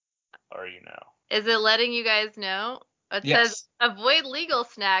already know. Is it letting you guys know? It says avoid legal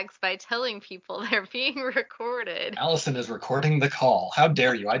snags by telling people they're being recorded. Allison is recording the call. How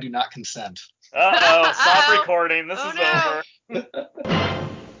dare you? I do not consent. Uh-oh, stop recording. This is over.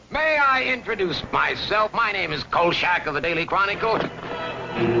 May I introduce myself? My name is Kolchak of the Daily Chronicle.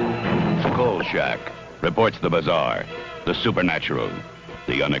 Kolchak reports the bizarre, the supernatural,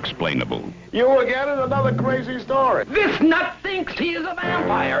 the unexplainable. You again is another crazy story. This nut thinks he is a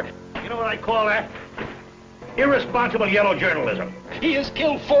vampire. You know what I call that? Irresponsible yellow journalism. He has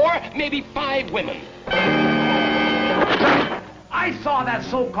killed 4, maybe 5 women. I saw that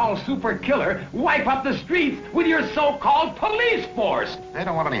so-called super killer wipe up the streets with your so-called police force. They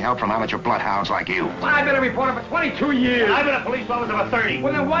don't want any help from amateur bloodhounds like you. I've been a reporter for 22 years. I've been a police officer for 30.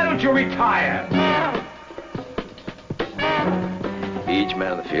 Well, then why don't you retire? Each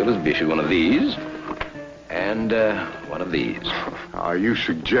man in the field is to be issued one of these and one of these. Are you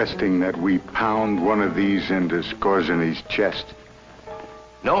suggesting that we pound one of these into Skorzeny's chest?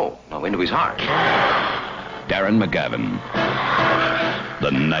 No, into his heart. Darren McGavin,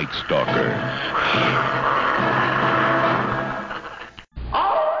 the Night Stalker.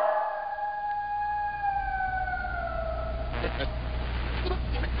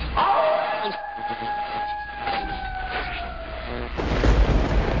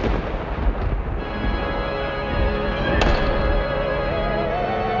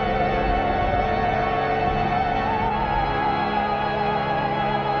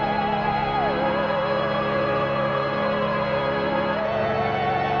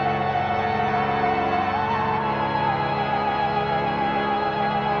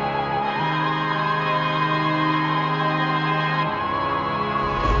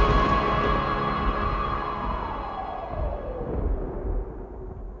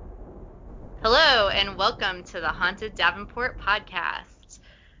 Hello, and welcome to the Haunted Davenport podcast.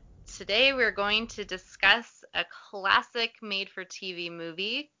 Today we're going to discuss a classic made-for-TV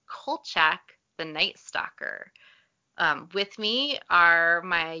movie, Kolchak, the Night Stalker. With me are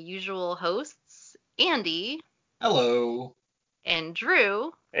my usual hosts, Andy. Hello. And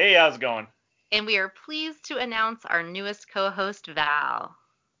Drew. Hey, how's it going? And we are pleased to announce our newest co-host, Val.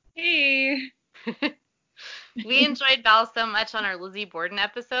 Hey. We enjoyed Val so much on our Lizzie Borden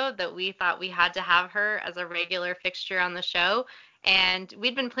episode that we thought we had to have her as a regular fixture on the show. And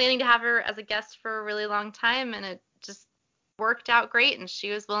we'd been planning to have her as a guest for a really long time, and it just worked out great, and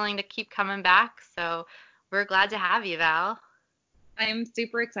she was willing to keep coming back. So we're glad to have you, Val. I'm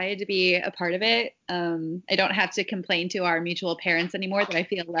super excited to be a part of it. I don't have to complain to our mutual parents anymore that I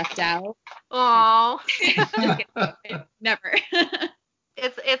feel left out. Aww. Never.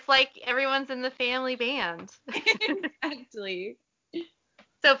 It's like everyone's in the family band. Exactly.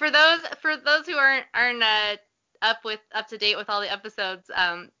 So for those who aren't up to date with all the episodes,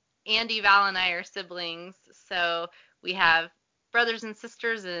 Andy, Val, and I are siblings. So we have brothers and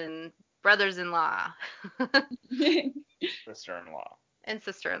sisters and brothers-in-law. Sister-in-law. And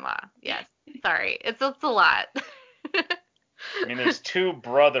sister-in-law. Yes. Sorry. It's a lot. I mean, there's 2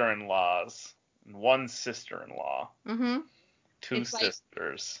 brother-in-laws and 1 sister-in-law. Mm-hmm. 2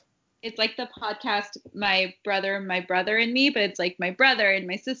 sisters. It's like the podcast, my brother, and me, but it's like my brother and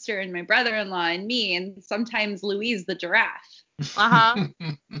my sister and my brother-in-law and me, and sometimes Louise the giraffe. Uh-huh.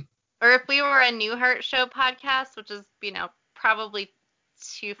 Or if we were a Newhart Show podcast, which is, probably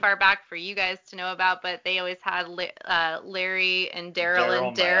too far back for you guys to know about, but they always had Larry and Daryl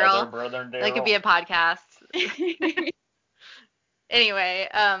and Daryl. That could be a podcast. Anyway,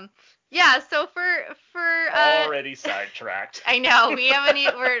 yeah, so for already sidetracked. I know,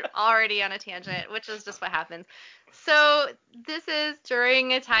 we're already on a tangent, which is just what happens. So this is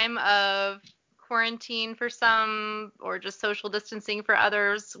during a time of quarantine for some, or just social distancing for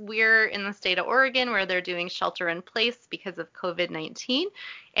others. We're in the state of Oregon where they're doing shelter in place because of COVID-19.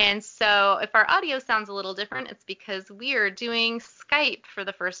 And so if our audio sounds a little different, it's because we are doing Skype for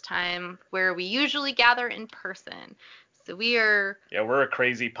the first time where we usually gather in person. So we're a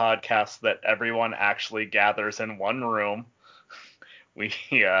crazy podcast that everyone actually gathers in one room.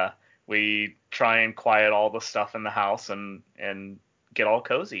 We try and quiet all the stuff in the house and get all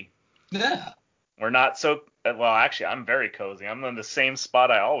cozy. Yeah. We're not so well. Actually, I'm very cozy. I'm in the same spot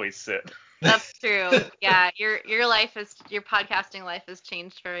I always sit. That's true. Yeah, your podcasting life has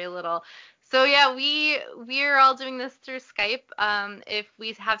changed very little. So yeah, we're all doing this through Skype. If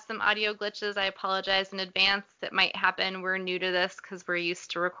we have some audio glitches, I apologize in advance. It might happen. We're new to this because we're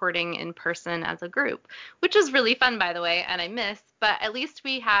used to recording in person as a group, which is really fun, by the way, and I miss. But at least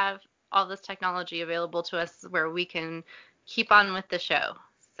we have all this technology available to us where we can keep on with the show.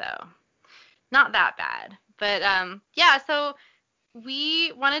 So not that bad. But yeah, so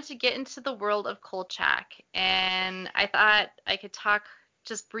we wanted to get into the world of Kolchak, and I thought I could talk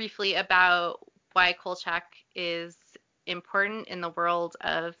just briefly about why Kolchak is important in the world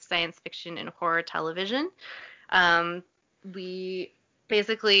of science fiction and horror television. We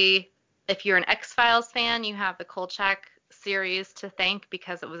basically, if you're an X-Files fan, you have the Kolchak series to thank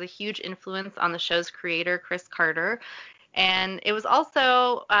because it was a huge influence on the show's creator, Chris Carter. And it was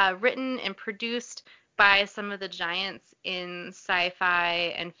also written and produced by some of the giants in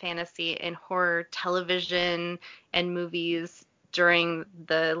sci-fi and fantasy and horror television and movies during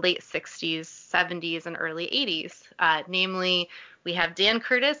the late 60s, 70s, and early 80s. Namely, we have Dan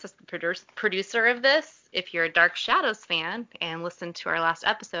Curtis as the producer of this. If you're a Dark Shadows fan and listen to our last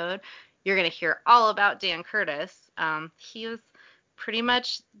episode, you're going to hear all about Dan Curtis. He was pretty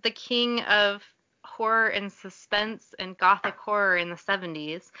much the king of horror and suspense and gothic horror in the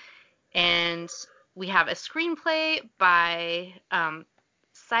 70s. And we have a screenplay by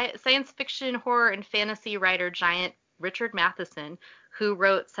science fiction, horror, and fantasy writer giant Richard Matheson, who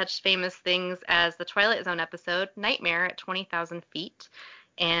wrote such famous things as the Twilight Zone episode Nightmare at 20,000 Feet.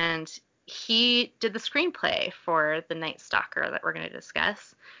 And he did the screenplay for the Night Stalker that we're going to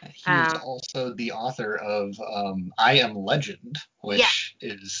discuss. He was also the author of I Am Legend, which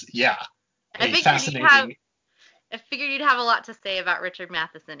is, fascinating. I figured you'd have a lot to say about Richard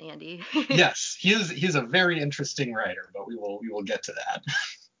Matheson, Andy. Yes, he's a very interesting writer, but we will get to that.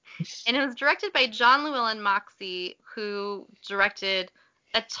 And it was directed by John Llewellyn Moxey, who directed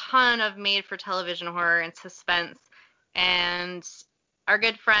a ton of made-for-television horror and suspense. And our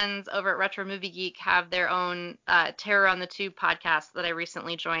good friends over at Retro Movie Geek have their own Terror on the Tube podcast that I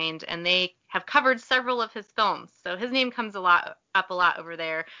recently joined, and they have covered several of his films. So his name comes up a lot over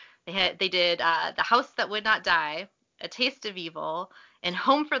there. They did The House That Would Not Die, A Taste of Evil, and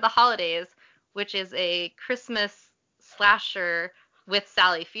Home for the Holidays, which is a Christmas slasher with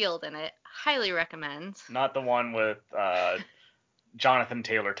Sally Field in it. Highly recommend. Not the one with Jonathan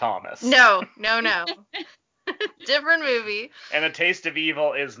Taylor Thomas. No. Different movie. And A Taste of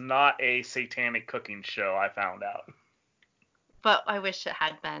Evil is not a satanic cooking show, I found out. But I wish it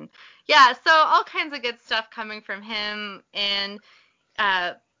had been. Yeah, so all kinds of good stuff coming from him. And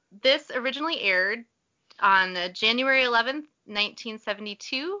this originally aired on January 11th,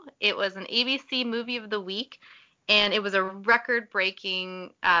 1972. It was an ABC Movie of the Week, and it was a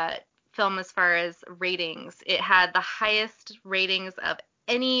record-breaking film as far as ratings. It had the highest ratings of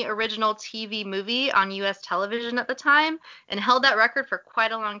any original TV movie on U.S. television at the time and held that record for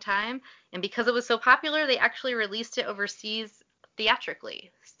quite a long time. And because it was so popular, they actually released it overseas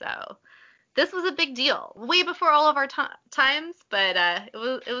theatrically. So this was a big deal, way before all of our times, but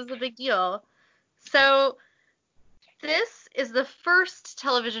it was a big deal. So this is the first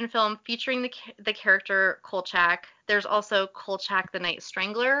television film featuring the character Kolchak. There's also Kolchak the Night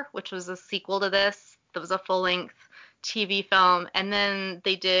Strangler, which was a sequel to this. That was a full-length TV film. And then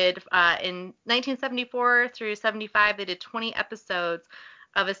they did, in 1974 through 75, they did 20 episodes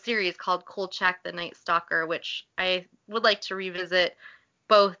of a series called Kolchak the Night Stalker, which I would like to revisit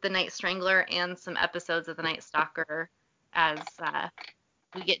both the Night Strangler and some episodes of the Night Stalker as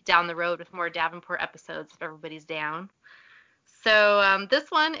we get down the road with more Davenport episodes if everybody's down. So this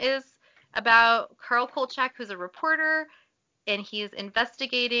one is about Carl Kolchak, who's a reporter, and he's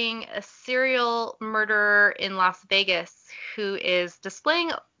investigating a serial murderer in Las Vegas who is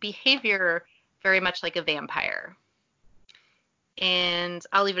displaying behavior very much like a vampire. And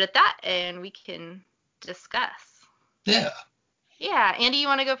I'll leave it at that, and we can discuss. Yeah. Yeah, Andy, you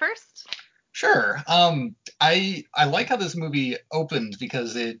want to go first? Sure. I like how this movie opens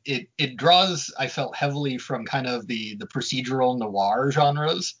because it draws, I felt, heavily from kind of the procedural noir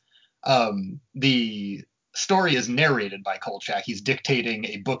genres. The story is narrated by Kolchak. He's dictating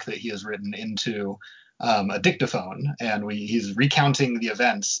a book that he has written into a dictaphone, and he's recounting the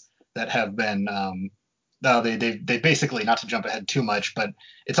events that have been they basically, not to jump ahead too much, but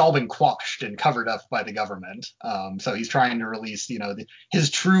it's all been quashed and covered up by the government. So he's trying to release, his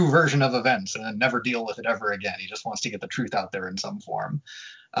true version of events and then never deal with it ever again. He just wants to get the truth out there in some form.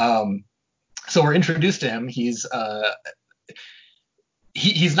 So we're introduced to him. He's not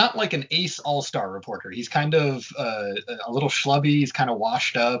like an ace all-star reporter. He's kind of a little schlubby. He's kind of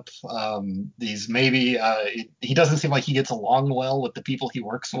washed up. He doesn't seem like he gets along well with the people he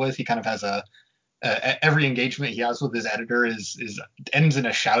works with. He kind of has every engagement he has with his editor ends in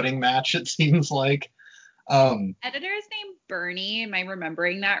a shouting match, it seems like. Editor is named Bernie. Am I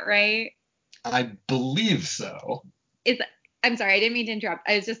remembering that right? I believe so. I'm sorry, I didn't mean to interrupt.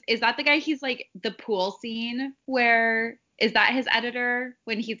 Is that the guy he's like the pool scene where, is that his editor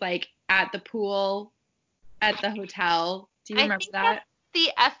when he's like at the pool at the hotel? Do you remember think that?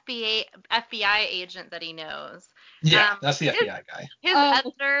 That's the FBI agent that he knows. Yeah, that's the FBI guy.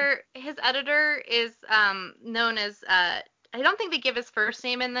 His editor is known as I don't think they give his first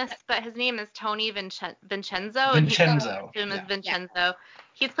name in this, but his name is Tony Vincenzo. And he him as Vincenzo. Yeah.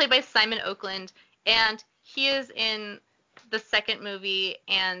 He's played by Simon Oakland, and he is in the second movie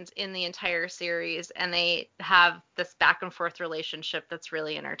and in the entire series, and they have this back and forth relationship that's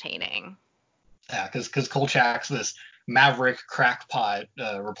really entertaining. Yeah, because Kolchak's this maverick crackpot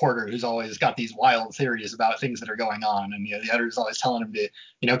reporter who's always got these wild theories about things that are going on, and the editor's always telling him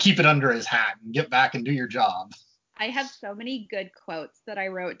to keep it under his hat and get back and do your job. I have so many good quotes that I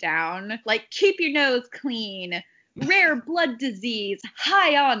wrote down, like keep your nose clean, rare blood disease,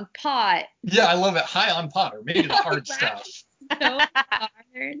 high on pot. Yeah, I love it. High on pot, or maybe the hard stuff. So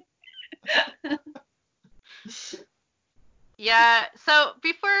hard. Yeah, so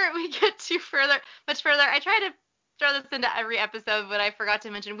before we get much further, I try to throw this into every episode, but I forgot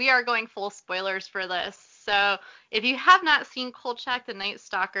to mention we are going full spoilers for this. So if you have not seen Kolchak the Night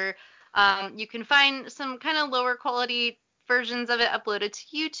Stalker, you can find some kind of lower quality versions of it uploaded to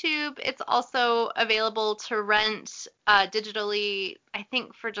YouTube. It's also available to rent digitally, I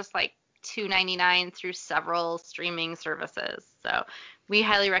think for just like $2.99 through several streaming services. So we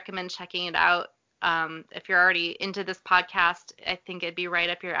highly recommend checking it out. If you're already into this podcast, I think it'd be right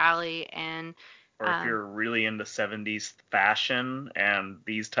up your alley. And or if you're really into 70s fashion and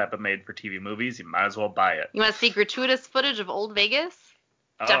these type of made-for-TV movies, you might as well buy it. You want to see gratuitous footage of Old Vegas?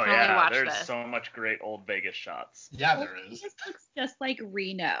 Definitely watch there's this. So much great Old Vegas shots. Yeah, there is. This looks just like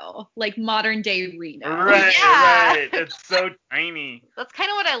Reno, like modern day Reno. Right. It's so tiny. That's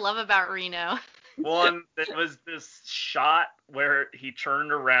kind of what I love about Reno. One, there was this shot where he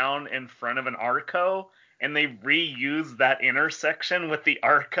turned around in front of an Arco, and they reused that intersection with the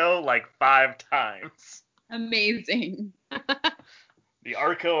Arco like 5 times. Amazing. The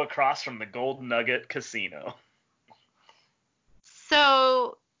Arco across from the Gold Nugget Casino.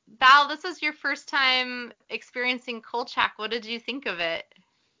 So, Val, this is your first time experiencing Kolchak. What did you think of it?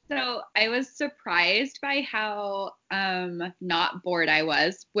 So I was surprised by how not bored I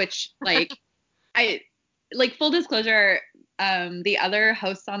was, which full disclosure, the other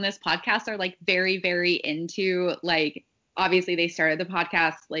hosts on this podcast are like very, very into like, obviously they started the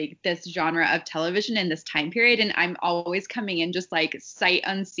podcast like this genre of television in this time period, and I'm always coming in just like sight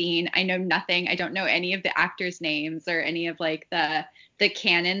unseen. I know nothing. I don't know any of the actors' names or any of like the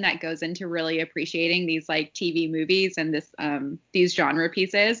canon that goes into really appreciating these like TV movies and these genre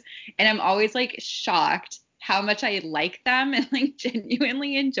pieces, and I'm always like shocked how much I like them and like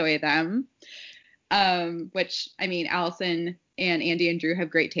genuinely enjoy them. Which, I mean, Allison and Andy and Drew have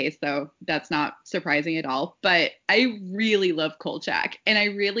great taste, so that's not surprising at all. But I really love Kolchak, and I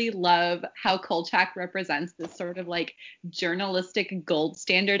really love how Kolchak represents this sort of like journalistic gold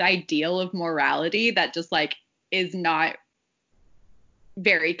standard ideal of morality that just like is not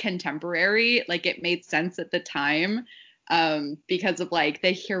very contemporary. Like it made sense at the time because of like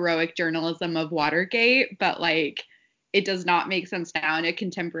the heroic journalism of Watergate, but like it does not make sense now in a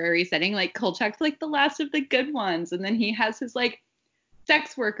contemporary setting. Like Kolchak's like the last of the good ones, and then he has his like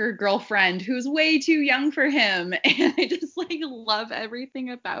sex worker girlfriend who's way too young for him, and I just like love everything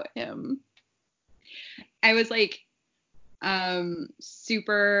about him. I was like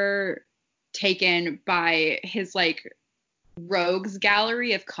super taken by his like rogues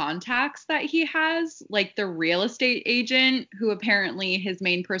gallery of contacts that he has, like the real estate agent who apparently his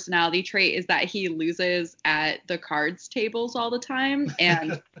main personality trait is that he loses at the cards tables all the time,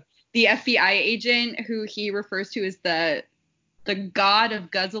 and the FBI agent who he refers to as the god of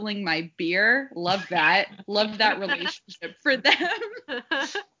guzzling my beer. Love that relationship for them.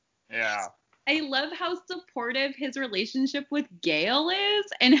 Yeah. I love how supportive his relationship with Gail is,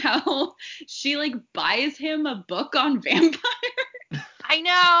 and how she like buys him a book on vampires. I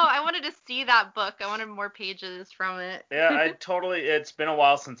know. I wanted to see that book. I wanted more pages from it. Yeah, it's been a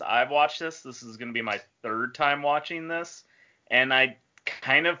while since I've watched this. This is going to be my 3rd time watching this, and I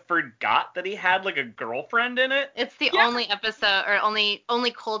kind of forgot that he had like a girlfriend in it. It's the only episode, or only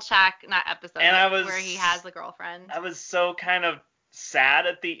Kolchak, not episode, where he has a girlfriend. I was so kind of sad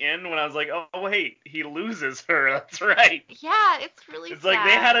at the end when I was like, oh wait, he loses her. That's right. Yeah, it's really sad. It's like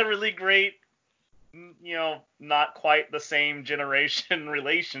they had a really great, not quite the same generation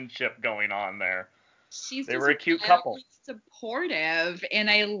relationship going on there. They were a cute couple. Supportive, and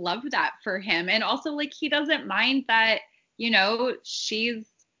I love that for him. And also like he doesn't mind that, she's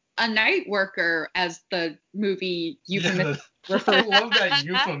a night worker, as the movie euphemism refers. I love that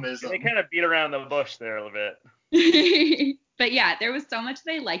euphemism. They kind of beat around the bush there a little bit. But yeah, there was so much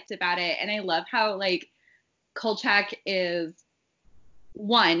that I liked about it, and I love how like Kolchak is,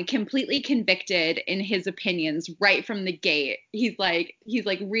 one, completely convicted in his opinions right from the gate. He's like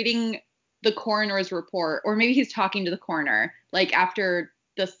reading the coroner's report, or maybe he's talking to the coroner, like after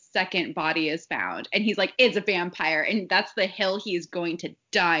the second body is found, and he's like, it's a vampire, and that's the hill he's going to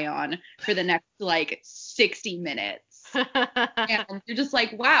die on for the next like 60 minutes. And you're just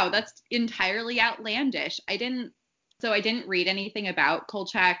like, wow, that's entirely outlandish. I didn't read anything about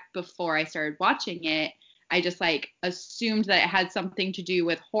Kolchak before I started watching it. I just like assumed that it had something to do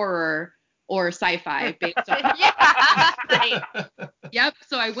with horror or sci-fi based on Yeah, right. Yep.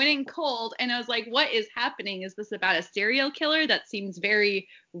 So I went in cold and I was like, what is happening? Is this about a serial killer? That seems very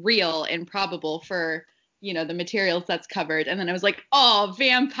real and probable for, the materials that's covered. And then I was like, oh,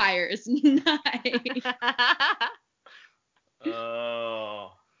 vampires. Nice.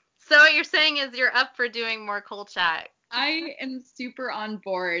 Oh. So what you're saying is you're up for doing more Kolchak. I am super on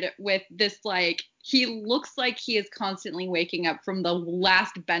board with this, like, he looks like he is constantly waking up from the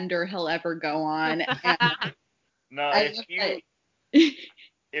last bender he'll ever go on. And no,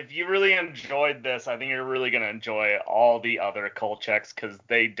 if you really enjoyed this, I think you're really going to enjoy all the other Kolchaks, because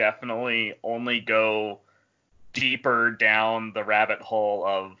they definitely only go deeper down the rabbit hole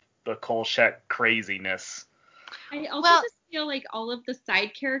of the Kolchak craziness. I also just feel like all of the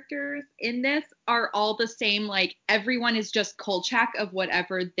side characters in this are all the same. Like, everyone is just Kolchak of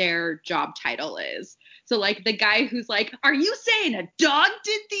whatever their job title is. So, like, the guy who's like, are you saying a dog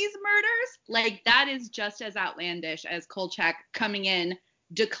did these murders? Like, that is just as outlandish as Kolchak coming in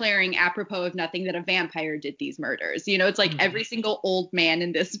declaring apropos of nothing that a vampire did these murders. It's like every single old man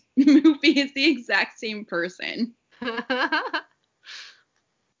in this movie is the exact same person.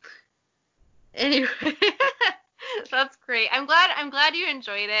 Anyway. That's great. I'm glad you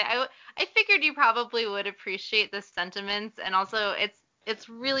enjoyed it. I figured you probably would appreciate the sentiments, and also it's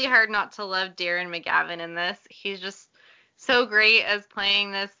really hard not to love Darren McGavin in this. He's just so great as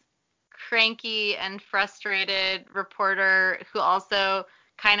playing this cranky and frustrated reporter who also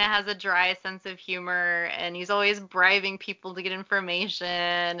kind of has a dry sense of humor, and he's always bribing people to get information,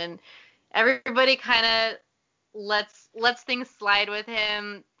 and everybody kind of lets things slide with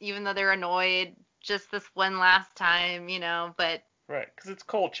him even though they're annoyed just this one last time, but right, because it's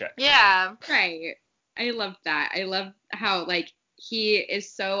Kolchak. Yeah, right. I love that. I love how, like, he is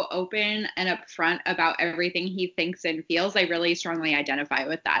so open and upfront about everything he thinks and feels. I really strongly identify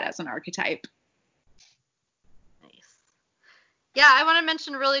with that as an archetype. Nice. Yeah, I want to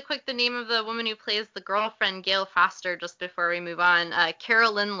mention really quick the name of the woman who plays the girlfriend, Gail Foster, just before we move on.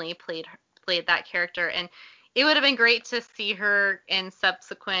 Carol Lindley played that character, and it would have been great to see her in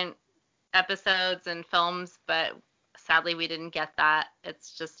subsequent episodes and films, but sadly we didn't get that.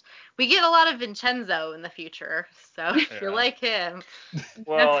 It's just, we get a lot of Vincenzo in the future, so if you like him.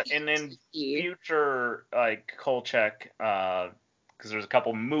 Well, and in future, like, Kolchak, because there's a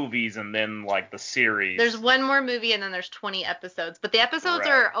couple movies and then, like, the series. There's one more movie and then there's 20 episodes, but the episodes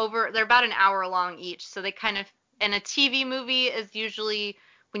are they're about an hour long each, so they kind of, and a TV movie is usually,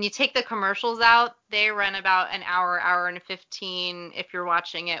 when you take the commercials out, they run about an hour and 15 if you're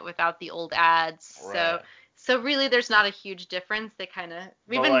watching it without the old ads. Right. So really there's not a huge difference. They kind of,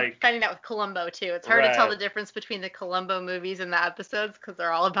 we've been finding out with Columbo too. It's hard to tell the difference between the Columbo movies and the episodes because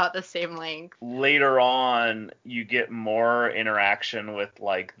they're all about the same length. Later on, you get more interaction with,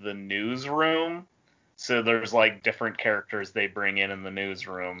 like, the newsroom. So there's, like, different characters they bring in the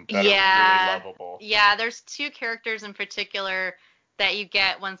newsroom that are really lovable. Yeah, there's two characters in particular that you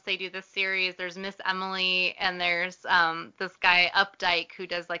get once they do the series. There's Miss Emily, and there's this guy Updike who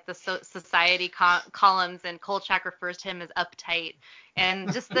does, like, the society columns, and Kolchak refers to him as uptight.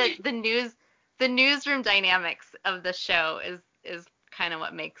 And just the newsroom dynamics of the show is kind of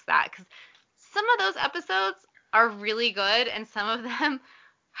what makes that, because some of those episodes are really good, and some of them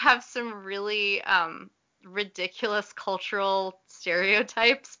have some really ridiculous cultural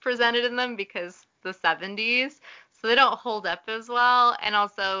stereotypes presented in them because the 70s. So they don't hold up as well. And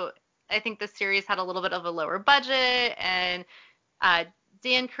also, I think the series had a little bit of a lower budget, and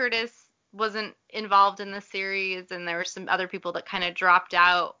Dan Curtis wasn't involved in the series, and there were some other people that kind of dropped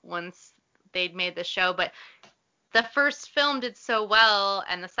out once they'd made the show. But the first film did so well,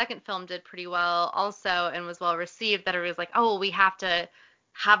 and the second film did pretty well also, and was well received, that it was like, oh, we have to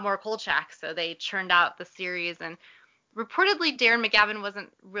have more Kolchak. So they churned out the series, and reportedly Darren McGavin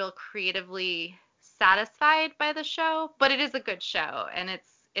wasn't real creatively satisfied by the show, but it is a good show, and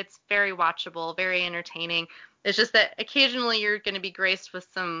it's very watchable, very entertaining. It's just that occasionally you're going to be graced with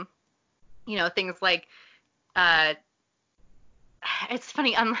some, things like, it's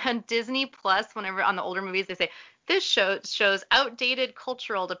funny, on Disney Plus, whenever on the older movies they say this show shows outdated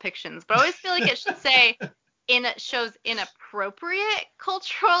cultural depictions, but I always feel like it should say shows inappropriate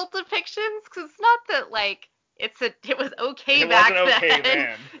cultural depictions, because it's not that like it was okay back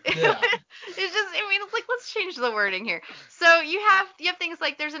then. Yeah. It's just, I mean, it's like, let's change the wording here. So you have things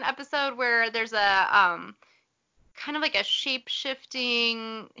like, there's an episode where there's a kind of like a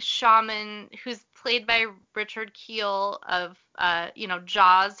shape-shifting shaman who's played by Richard Kiel of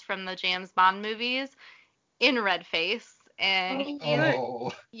Jaws from the James Bond movies, in red face. And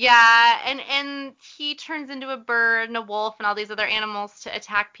yeah, and he turns into a bird and a wolf and all these other animals to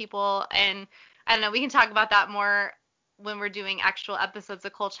attack people. And I don't know, we can talk about that more when we're doing actual episodes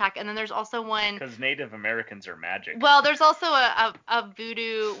of Kolchak. And then there's also one, because Native Americans are magic. well, there's also a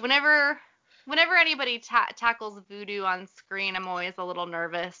voodoo. Whenever anybody tackles voodoo on screen, I'm always a little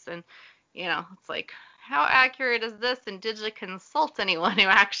nervous. And it's like, how accurate is this? And did you consult anyone who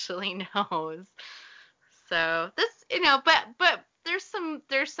actually knows? So this, but there's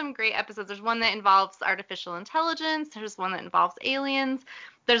some great episodes. There's one that involves artificial intelligence. There's one that involves aliens.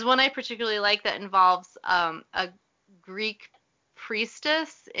 There's one I particularly like that involves a Greek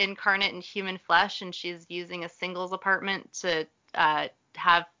priestess incarnate in human flesh, and she's using a singles apartment to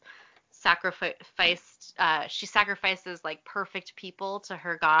have sacrificed. She sacrifices like perfect people to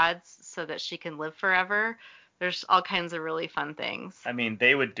her gods so that she can live forever. There's all kinds of really fun things. I mean,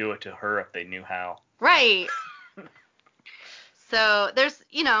 they would do it to her if they knew how. Right. So there's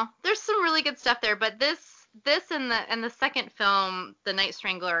some really good stuff there, but this and the second film, The Night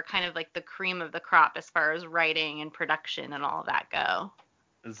Strangler, are kind of like the cream of the crop as far as writing and production and all of that go.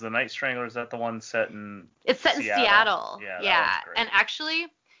 Is The Night Strangler, is that the one set in It's set in Seattle. Yeah. Yeah. And actually,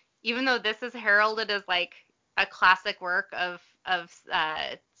 even though this is heralded as like a classic work of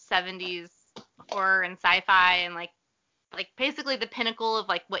 70s horror and sci-fi and like basically the pinnacle of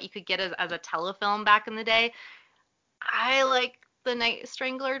like what you could get as a telefilm back in the day, I like The Night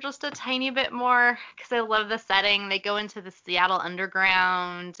Strangler just a tiny bit more because I love the setting. They go into the Seattle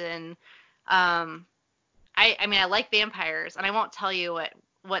underground, and I mean, I like vampires, and I won't tell you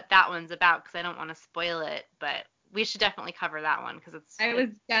what that one's about because I don't want to spoil it, but we should definitely cover that one because it's. I was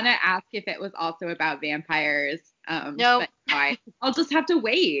gonna ask if it was also about vampires. No. But I'll just have to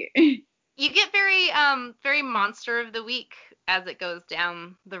wait. You get very monster of the week as it goes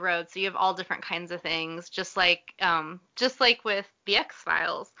down the road. So you have all different kinds of things, just like with the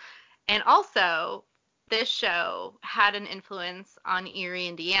X-Files. And also, this show had an influence on Erie,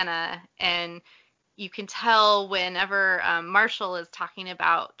 Indiana, and you can tell whenever Marshall is talking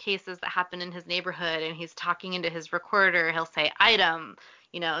about cases that happen in his neighborhood and he's talking into his recorder, he'll say, item,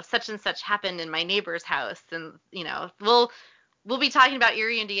 such and such happened in my neighbor's house. And, we'll be talking about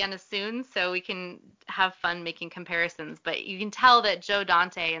Erie, Indiana soon, so we can have fun making comparisons. But you can tell that Joe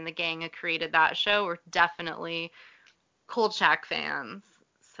Dante and the gang who created that show were definitely Kolchak fans.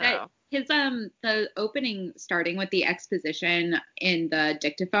 So his the opening, starting with the exposition in the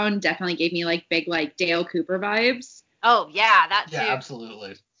dictaphone, definitely gave me like big like Dale Cooper vibes. Oh yeah, that too. Yeah,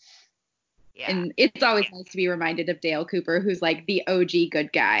 absolutely. Yeah. And it's always nice to be reminded of Dale Cooper, who's like the OG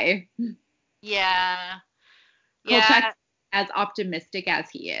good guy. Yeah. Kolchak's as optimistic as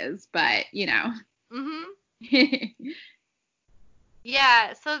he is, but Mhm.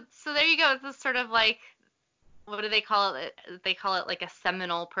 Yeah, so there you go. It's this sort of like, what do they call it? They call it like a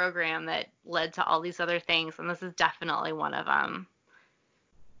seminal program that led to all these other things, and this is definitely one of them.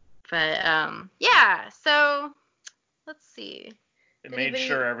 But yeah, so let's see. It made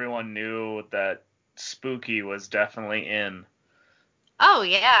sure everyone knew that spooky was definitely in. Oh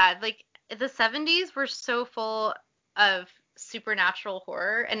yeah, like the 70s were so full of supernatural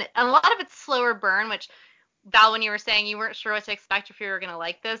horror, and a lot of it's slower burn, which, Val, when you were saying you weren't sure what to expect if you were going to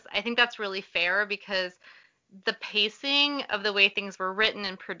like this, I think that's really fair because the pacing of the way things were written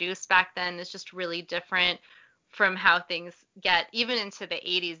and produced back then is just really different from how things get even into the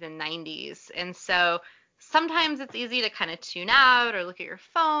 80s and 90s. And so sometimes it's easy to kind of tune out or look at your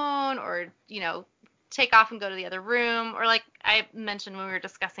phone or, take off and go to the other room. Or like I mentioned when we were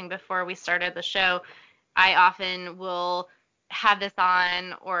discussing before we started the show, I often will have this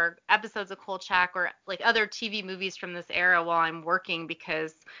on, or episodes of Kolchak or like other TV movies from this era while I'm working,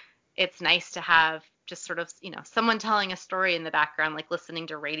 because it's nice to have just sort of, someone telling a story in the background, like listening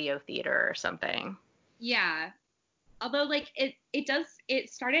to radio theater or something. Yeah. Although like it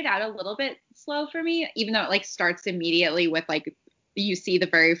started out a little bit slow for me, even though it like starts immediately with like you see the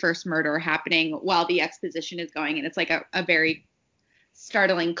very first murder happening while the exposition is going, and it's like a very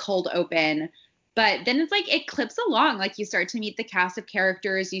startling cold open. But then it's like it clips along, like you start to meet the cast of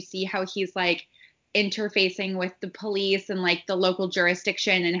characters, you see how he's like interfacing with the police and like the local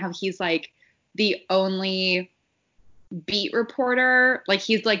jurisdiction, and how he's like the only beat reporter. Like,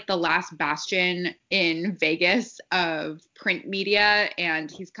 he's like the last bastion in Vegas of print media, and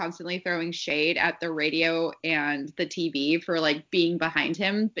he's constantly throwing shade at the radio and the TV for like being behind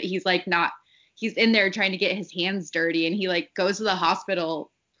him. But he's like not, he's in there trying to get his hands dirty, and he like goes to the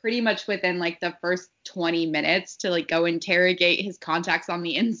hospital pretty much within like the first 20 minutes to like go interrogate his contacts on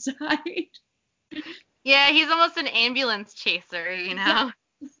the inside. Yeah, he's almost an ambulance chaser, you know?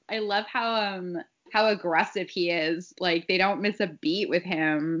 I love how aggressive he is. Like, they don't miss a beat with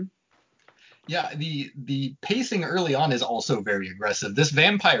him. Yeah, the pacing early on is also very aggressive. This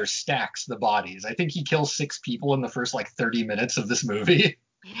vampire stacks the bodies. I think he kills 6 people in the first like 30 minutes of this movie.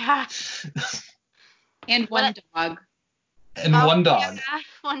 Yeah. And one dog. And one dog. Yeah,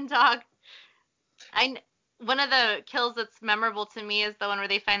 one dog. One of the kills that's memorable to me is the one where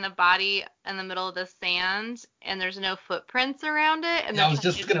they find the body in the middle of the sand and there's no footprints around it. And yeah, I was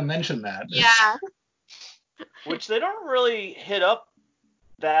just going to mention that. Yeah. Which they don't really hit up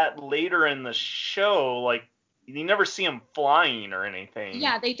that later in the show. Like, you never see him flying or anything.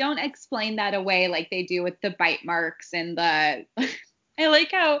 Yeah, they don't explain that away like they do with the bite marks and the... I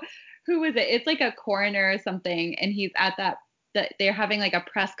like how... Who was it? It's like a coroner or something, and he's at that they're having like a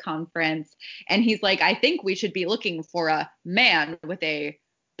press conference, and he's like, I think we should be looking for a man with a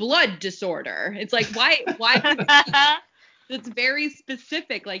blood disorder. It's like, why it's very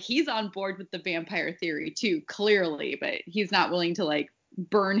specific. Like, he's on board with the vampire theory too, clearly, but he's not willing to like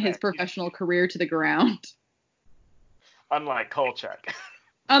burn his professional career to the ground. Unlike Kolchak.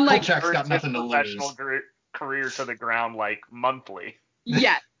 Kolchak's got nothing to lose. Professional career to the ground like monthly.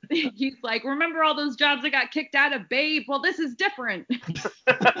 Yeah. He's like, remember all those jobs I got kicked out of, babe? Well, this is different. No,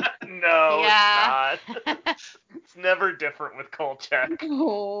 it's not. It's never different with Kolchak.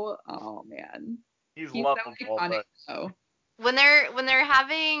 Oh man. He's lovable. So iconic, though. When they're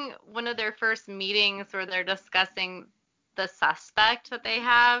having one of their first meetings where they're discussing the suspect that they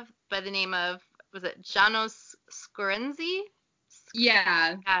have by the name of, was it Janos Scorenzi?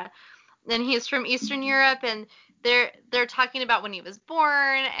 Yeah. And he's from Eastern Europe, and they're talking about when he was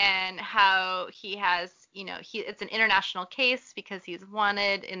born and how he has, it's an international case because he's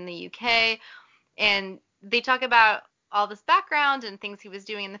wanted in the UK, and they talk about all this background and things he was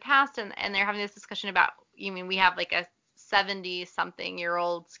doing in the past, and they're having this discussion about, we have like a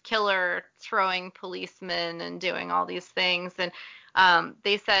 70-something-year-old killer throwing policemen and doing all these things, and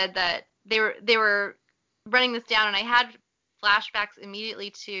they said that they were running this down, and I had flashbacks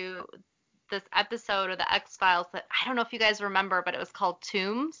immediately to this episode of the X-Files that I don't know if you guys remember, but it was called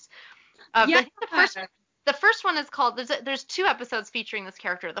Tombs. Yeah. The first one is called, there's 2 episodes featuring this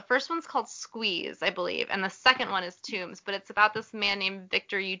character. The first one's called Squeeze, I believe, and the second one is Tombs, but it's about this man named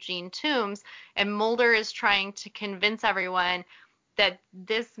Victor Eugene Tombs, and Mulder is trying to convince everyone that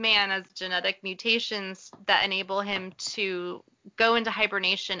this man has genetic mutations that enable him to go into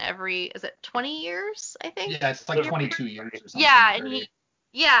hibernation every, is it 20 years, I think? Yeah, it's like 22 years or something.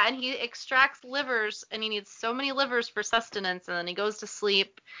 Yeah, and he extracts livers, and he needs so many livers for sustenance, and then he goes to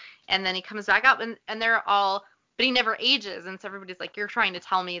sleep, and then he comes back up, and they're all, but he never ages, and so everybody's like, you're trying to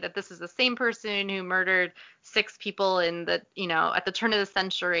tell me that this is the same person who murdered 6 people in the, at the turn of the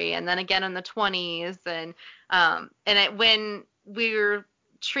century, and then again in the 20s, and when we're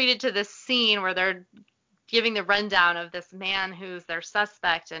treated to this scene where they're giving the rundown of this man who's their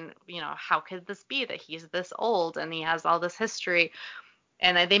suspect, and, how could this be that he's this old, and he has all this history.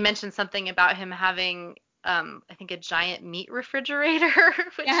 And they mentioned something about him having, I think, a giant meat refrigerator.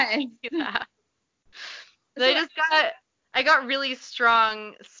 Which Yeah. So I got really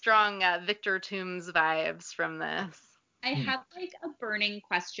strong Victor Toombs vibes from this. I have like a burning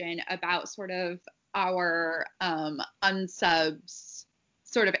question about sort of our unsubs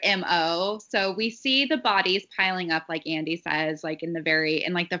sort of MO. So we see the bodies piling up, like Andy says, like in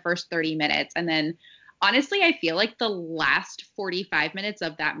like the first 30 minutes, and then honestly, I feel like the last 45 minutes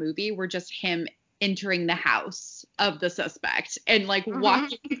of that movie were just him entering the house of the suspect and like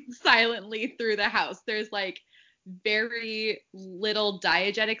walking silently through the house. There's like very little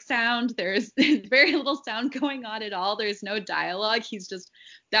diegetic sound. There's very little sound going on at all. There's no dialogue.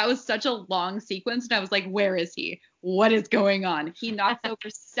 That was such a long sequence. And I was like, where is he? What is going on? He knocks over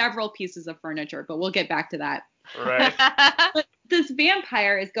several pieces of furniture, but we'll get back to that. Right. But this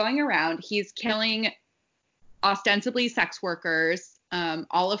vampire is going around. He's killing ostensibly sex workers,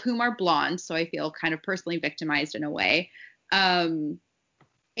 all of whom are blonde, so I feel kind of personally victimized in a way. And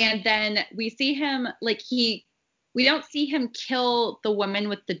then we see him, like, we don't see him kill the woman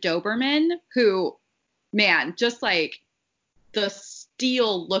with the Doberman, who, man, just like the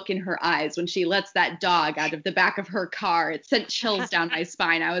steel look in her eyes when she lets that dog out of the back of her car. It sent chills down my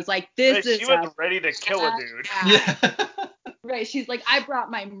spine. I was like, she was ready to kill a dude. Yeah. Right. She's like, I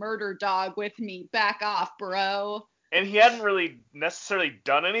brought my murder dog with me. Back off, bro. And he hadn't really necessarily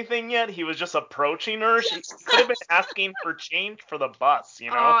done anything yet. He was just approaching her. She could have been asking for change for the bus,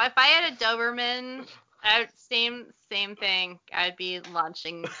 you know? Oh, if I had a Doberman, same thing. I'd be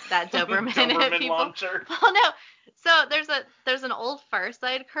launching that Doberman at Doberman people. launcher. Oh no. So there's an old Far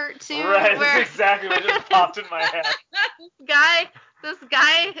Side cartoon Right, where that's exactly what just popped in my head. this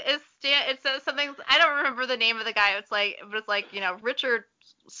guy is it says something, I don't remember the name of the guy. It's like Richard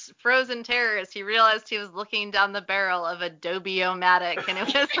frozen terrorist. He realized he was looking down the barrel of a Dobie-O-Matic, and it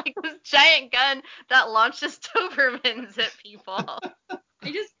was like this giant gun that launches Dobermans at people.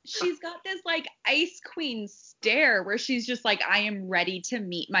 She's got this like Ice Queen stare where she's just like, I am ready to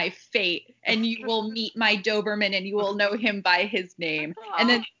meet my fate, and you will meet my Doberman and you will know him by his name. And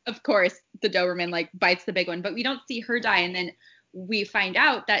then of course the Doberman like bites the big one, but we don't see her die. And then we find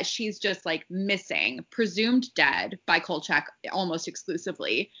out that she's just like missing, presumed dead by Kolchak almost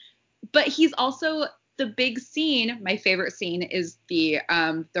exclusively. But he's also the big scene. My favorite scene is the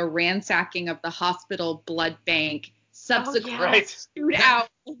ransacking of the hospital blood bank. Subsequent shootout,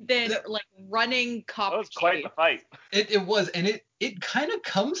 then like running cop. That was quite the fight. It was, and it kind of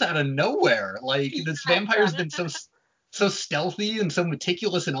comes out of nowhere. Like this vampire's been so stealthy and so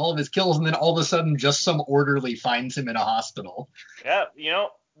meticulous in all of his kills, and then all of a sudden just some orderly finds him in a hospital. Yeah,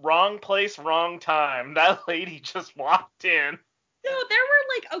 wrong place, wrong time. That lady just walked in. So there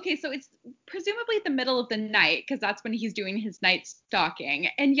were like, okay, so it's presumably the middle of the night because that's when he's doing his night stalking,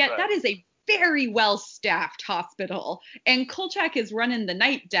 and yet that is a very well-staffed hospital, and Kolchak is running the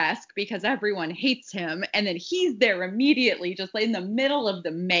night desk because everyone hates him, and then he's there immediately just like in the middle of the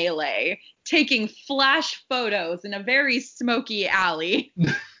melee taking flash photos in a very smoky alley.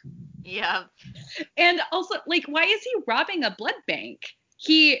 Yeah. And also, like, why is he robbing a blood bank?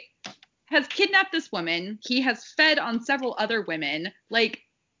 He has kidnapped this woman. He has fed on several other women. Like,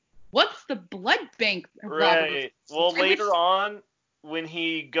 what's the blood bank robbery? Right. Well, later on, when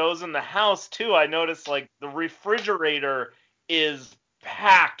he goes in the house too, I noticed like the refrigerator is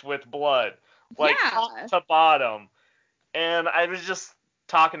packed with blood, like top to bottom. And I was just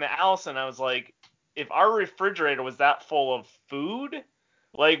talking to Allison. I was like, if our refrigerator was that full of food,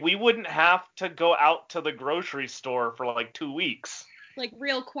 like we wouldn't have to go out to the grocery store for like 2 weeks. Like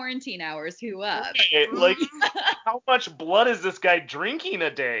real quarantine hours, who up? Right. Like, how much blood is this guy drinking a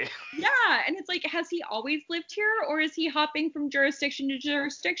day? Yeah, and it's like, has he always lived here, or is he hopping from jurisdiction to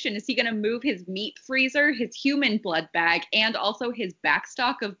jurisdiction? Is he going to move his meat freezer, his human blood bag, and also his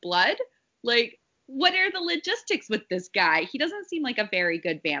backstock of blood? Like, what are the logistics with this guy? He doesn't seem like a very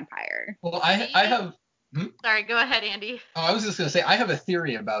good vampire. Well, I have... Sorry, go ahead, Andy. Oh, I was just going to say, I have a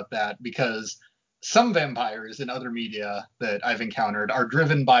theory about that because some vampires in other media that I've encountered are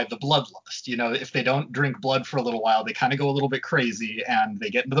driven by the bloodlust. If they don't drink blood for a little while, they kind of go a little bit crazy and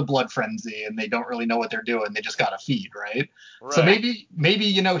they get into the blood frenzy and they don't really know what they're doing. They just got to feed, right? So maybe,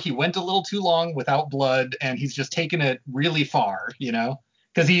 he went a little too long without blood and he's just taken it really far,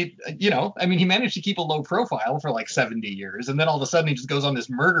 because he managed to keep a low profile for like 70 years, and then all of a sudden he just goes on this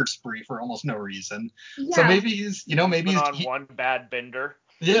murder spree for almost no reason. Yeah. So maybe he's on one bad bender.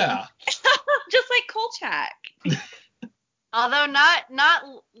 Yeah. Just like Kolchak. Although not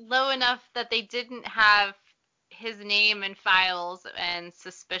low enough that they didn't have his name in files and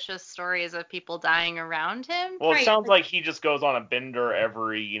suspicious stories of people dying around him. Well, it sounds like he just goes on a bender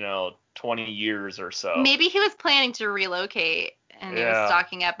every, 20 years or so. Maybe he was planning to relocate and he was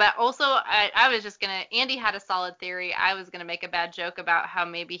stalking up. But also, I was just going to, Andy had a solid theory. I was going to make a bad joke about how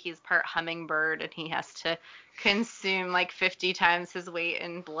maybe he's part hummingbird and he has to consume like 50 times his weight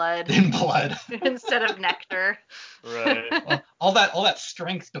in blood. Instead of nectar. Right. Well, all that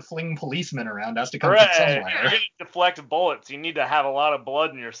strength to fling policemen around has to come from somewhere. You're going to deflect bullets. You need to have a lot of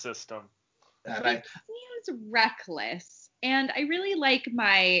blood in your system. It seems reckless. And I really like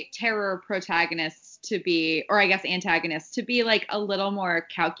my terror protagonists to be, or I guess antagonists, to be like a little more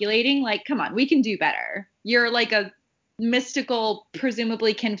calculating. Like, come on, we can do better. You're like a mystical,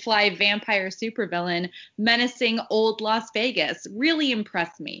 presumably can fly vampire supervillain menacing old Las Vegas. Really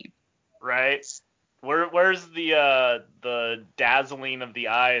impressed me. Right. Where's the dazzling of the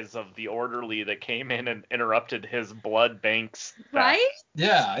eyes of the orderly that came in and interrupted his blood banks? Right?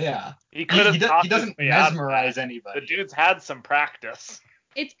 Yeah. He doesn't mesmerize anybody. The dude's had some practice.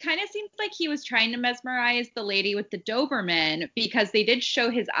 It kind of seems like he was trying to mesmerize the lady with the Doberman because they did show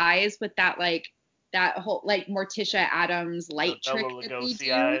his eyes with that whole like Morticia Adams light trick that they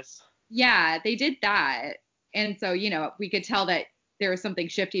do. Eyes. Yeah, they did that. And so, we could tell that there was something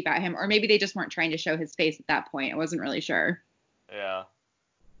shifty about him, or maybe they just weren't trying to show his face at that point. I wasn't really sure. Yeah.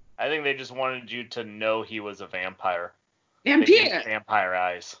 I think they just wanted you to know he was a vampire. Vampire. They gave vampire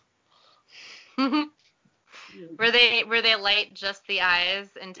eyes. Were they light just the eyes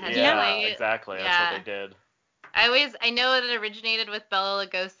intentionally? Yeah, exactly. That's Yeah. what they did. I know it originated with Bela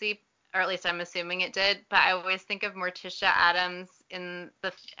Lugosi, or at least I'm assuming it did, but I always think of Morticia Addams in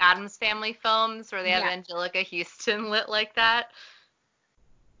the Addams Family films where they have Angelica Houston lit like that.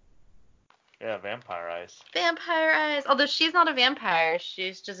 Yeah, vampire eyes. Vampire eyes. Although she's not a vampire,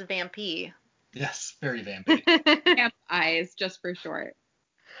 she's just a vampy. Yes, very vampy. Vamp eyes, just for short.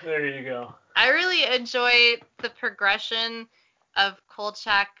 There you go. I really enjoy the progression of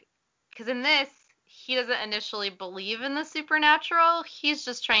Kolchak, because in this, he doesn't initially believe in the supernatural. He's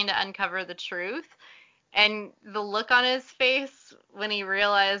just trying to uncover the truth. And the look on his face when he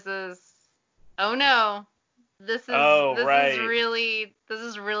realizes, oh no, this is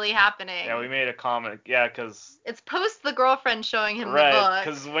really happening. Yeah, we made a comment. Yeah, because it's post the girlfriend showing him the book. Right,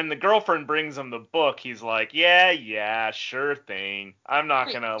 because when the girlfriend brings him the book, he's like, yeah, sure thing. I'm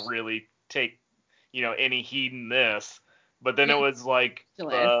not gonna really take, any heed in this. But then it was like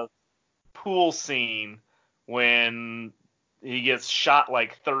the pool scene when he gets shot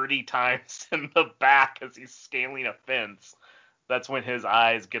like 30 times in the back as he's scaling a fence. That's when his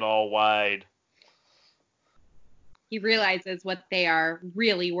eyes get all wide. He realizes what they are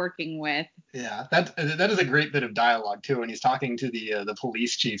really working with. Yeah, that is a great bit of dialogue too. When he's talking to the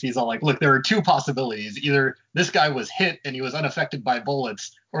police chief, he's all like, "Look, there are two possibilities. Either this guy was hit and he was unaffected by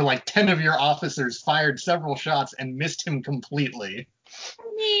bullets, or like 10 of your officers fired several shots and missed him completely."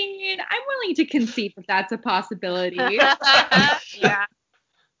 I mean, I'm willing to concede that that's a possibility. Yeah.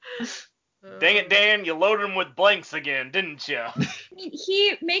 Dang it, Dan, you loaded him with blanks again, didn't you?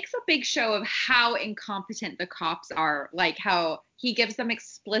 He makes a big show of how incompetent the cops are, like how he gives them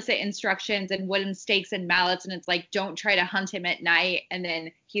explicit instructions and wooden stakes and mallets, and it's like, don't try to hunt him at night. And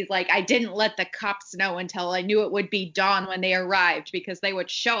then he's like, I didn't let the cops know until I knew it would be dawn when they arrived, because they would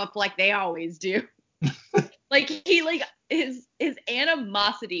show up like they always do. His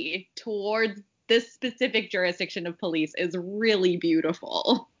animosity towards this specific jurisdiction of police is really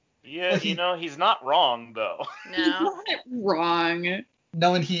beautiful. Yeah, he's not wrong, though. No. He's not wrong.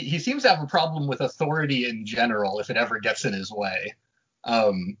 No, and he seems to have a problem with authority in general if it ever gets in his way.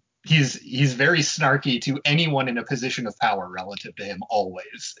 He's very snarky to anyone in a position of power relative to him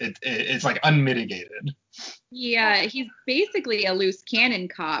always. It's like unmitigated. Yeah, he's basically a loose cannon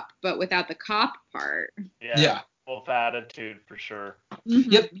cop, but without the cop part. Yeah. Wolf attitude for sure.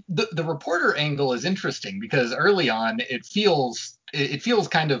 Mm-hmm. Yep, the reporter angle is interesting because early on it feels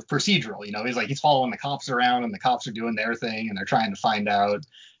kind of procedural. He's following the cops around and the cops are doing their thing and they're trying to find out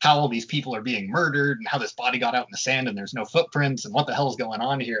how all these people are being murdered and how this body got out in the sand and there's no footprints and what the hell's going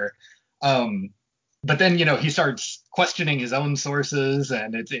on here. But then, he starts questioning his own sources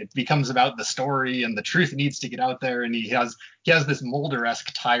and it becomes about the story and the truth needs to get out there. And he has this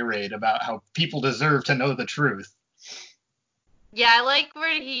Mulder-esque tirade about how people deserve to know the truth. Yeah, I like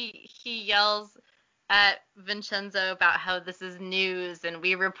where he yells at Vincenzo about how this is news and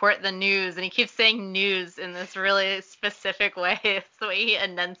we report the news. And he keeps saying news in this really specific way. It's the way he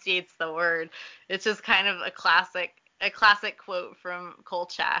enunciates the word. It's just kind of a classic quote from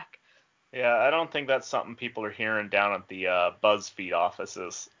Kolchak. Yeah, I don't think that's something people are hearing down at the BuzzFeed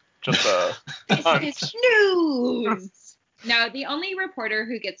offices. Just a This is news. No, the only reporter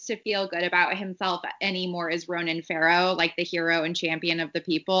who gets to feel good about himself anymore is Ronan Farrow, like the hero and champion of the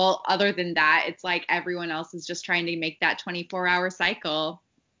people. Other than that, it's like everyone else is just trying to make that 24-hour cycle.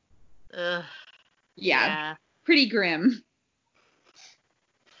 Ugh. Yeah. Pretty grim.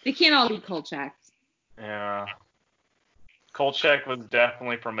 They can't all be Kolchaks. Yeah. Kolchak was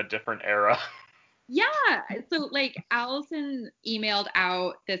definitely from a different era. Yeah. So, Allison emailed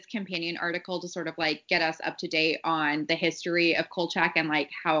out this companion article to sort of, get us up to date on the history of Kolchak and,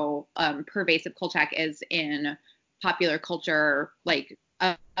 how pervasive Kolchak is in popular culture,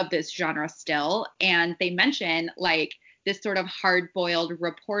 of this genre still. And they mention, this sort of hard-boiled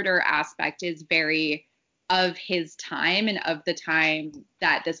reporter aspect is very of his time and of the time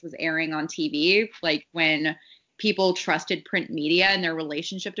that this was airing on TV, when people trusted print media and their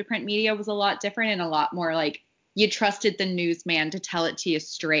relationship to print media was a lot different and a lot more you trusted the newsman to tell it to you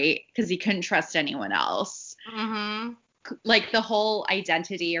straight because you couldn't trust anyone else. Mm-hmm. The whole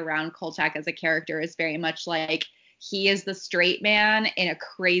identity around Kolchak as a character is very much he is the straight man in a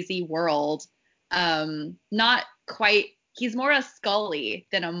crazy world. Not quite, he's more a Scully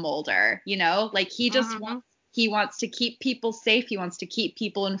than a Mulder, he just wants to keep people safe. He wants to keep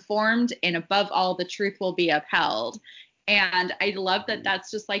people informed. And above all, the truth will be upheld. And I love that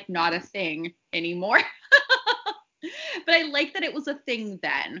that's just like not a thing anymore. But I like that it was a thing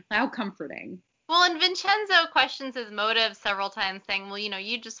then. How comforting. Well, and Vincenzo questions his motives several times, saying, well,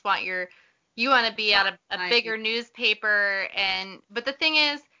 you just want you want to be at a bigger newspaper. But the thing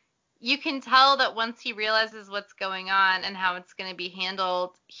is, you can tell that once he realizes what's going on and how it's going to be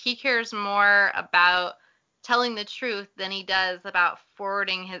handled, he cares more about telling the truth than he does about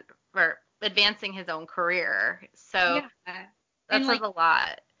forwarding his or advancing his own career. So that says a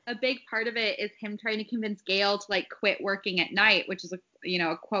lot. A big part of it is him trying to convince Gail to like quit working at night, which is a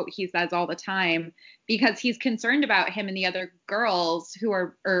quote he says all the time, because he's concerned about him and the other girls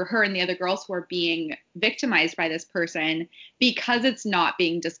or her and the other girls who are being victimized by this person, because it's not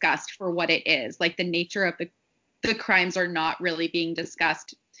being discussed for what it is. Like the nature of the crimes are not really being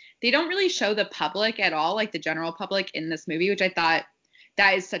discussed. They don't really show the public at all, like the general public in this movie, which I thought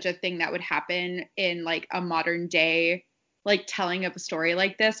that is such a thing that would happen in like a modern day like telling of a story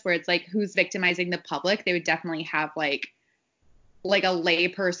like this, where it's like who's victimizing the public. They would definitely have like a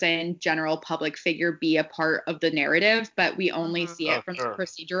layperson, general public figure be a part of the narrative, but we only see it from the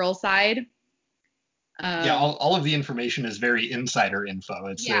procedural side. All of the information is very insider info.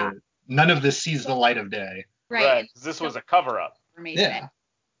 It's none of this sees the light of day. Right. This was a cover-up.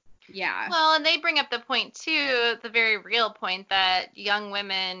 Yeah. Well, and they bring up the point too, the very real point, that young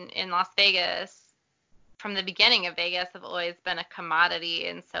women in Las Vegas, from the beginning of Vegas, have always been a commodity.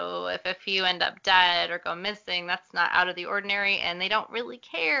 And so if a few end up dead or go missing, that's not out of the ordinary, and they don't really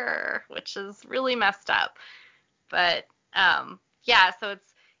care, which is really messed up. But so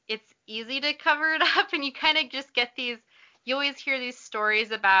it's easy to cover it up, and you kind of just get these, you always hear these stories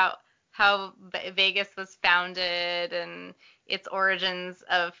about how Vegas was founded and its origins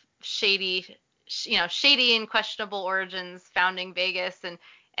of shady and questionable origins founding Vegas, and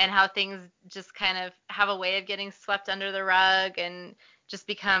how things just kind of have a way of getting swept under the rug and just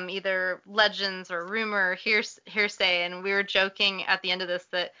become either legends or rumor, hearsay. And we were joking at the end of this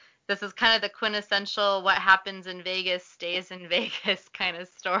that this is kind of the quintessential what happens in Vegas stays in Vegas kind of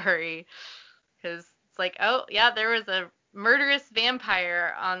story. Because it's like, oh, yeah, there was a murderous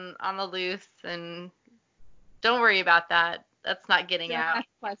vampire on the loose, and don't worry about that. That's not getting out. Ask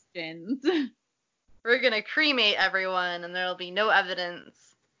questions. We're going to cremate everyone, and there'll be no evidence.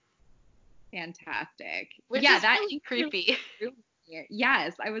 Fantastic. Which is really creepy.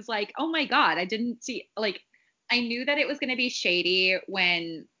 Yes, I was like, oh my God, I didn't see, like, I knew that it was going to be shady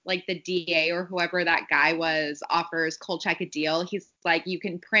when, like, the DA or whoever that guy was offers Kolchak a deal. He's like, you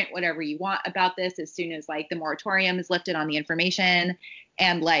can print whatever you want about this as soon as, like, the moratorium is lifted on the information.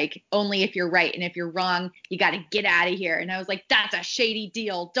 And, like, only if you're right, and if you're wrong, you got to get out of here. And I was like, that's a shady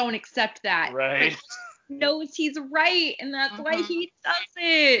deal. Don't accept that. Right. Knows he's right, and that's why he does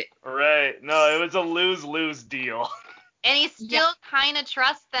it. Right. No, it was a lose-lose deal. And he still kind of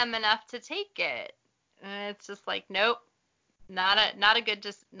trusts them enough to take it. And it's just like, nope, not a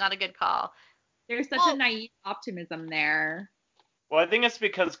good call. There's such a naive optimism there. Well, I think it's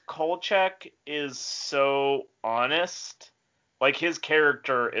because Kolchak is so honest. Like, his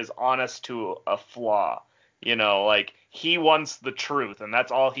character is honest to a flaw. Like, he wants the truth, and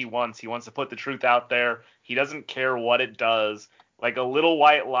that's all he wants. He wants to put the truth out there. He doesn't care what it does. Like, a little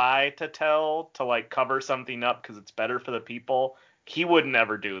white lie to tell to, like, cover something up because it's better for the people, he would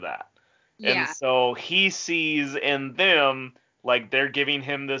never do that. Yeah. And so he sees in them, like, they're giving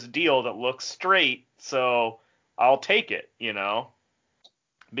him this deal that looks straight, so I'll take it,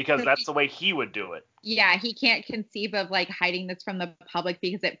 because that's the way he would do it. Yeah, he can't conceive of, like, hiding this from the public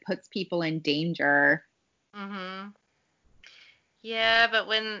because it puts people in danger. Yeah, but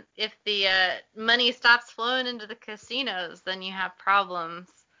if the money stops flowing into the casinos, then you have problems,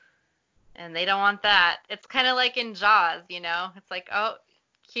 and they don't want that. It's kind of like in Jaws, It's like, oh,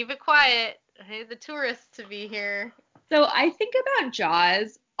 keep it quiet. I need the tourists to be here. So I think about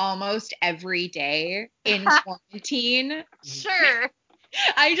Jaws almost every day in quarantine. Sure.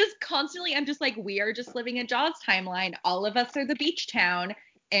 I'm just like, we are just living a Jaws timeline. All of us are the beach town.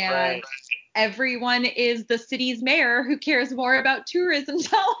 And everyone is the city's mayor who cares more about tourism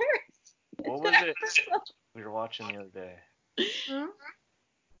dollars. What was it we were watching the other day?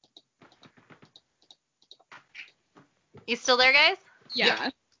 You still there, guys? Yeah.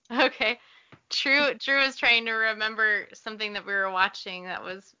 Okay. Drew was trying to remember something that we were watching that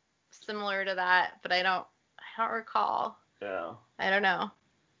was similar to that, but I don't recall. Yeah. I don't know.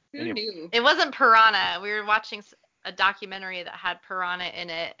 Who knew? It wasn't Piranha. We were watching a documentary that had Piranha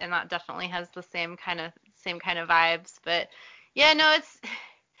in it, and that definitely has the same kind of vibes. But yeah, no,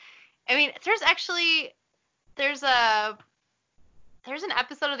 there's there's an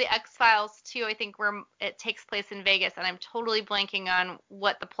episode of the X-Files too, I think, where it takes place in Vegas, and I'm totally blanking on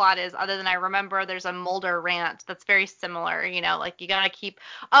what the plot is, other than I remember there's a Mulder rant that's very similar, like you gotta keep.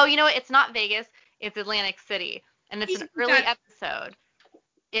 Oh, you know what? It's not Vegas, it's Atlantic City, and it's an early episode.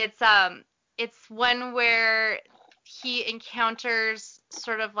 It's one where he encounters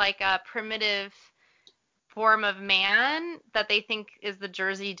sort of like a primitive form of man that they think is the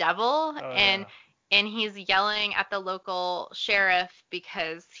Jersey Devil, and he's yelling at the local sheriff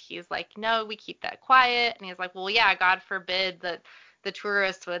because he's like, no, we keep that quiet. And he's like, well, yeah, God forbid that the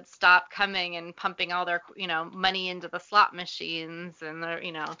tourists would stop coming and pumping all their, money into the slot machines, and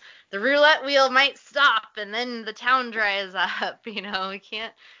the roulette wheel might stop, and then the town dries up. We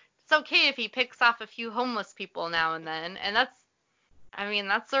can't. It's okay if he picks off a few homeless people now and then, and that's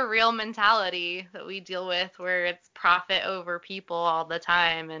a real mentality that we deal with, where it's profit over people all the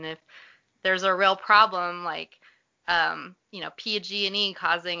time. And if there's a real problem like, PG&E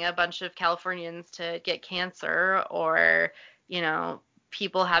causing a bunch of Californians to get cancer, or,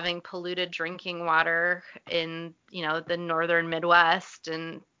 people having polluted drinking water in, the northern Midwest,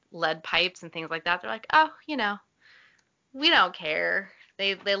 and lead pipes and things like that, they're like, oh, we don't care.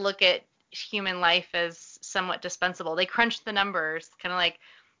 They look at human life as somewhat dispensable. They crunch the numbers, kind of like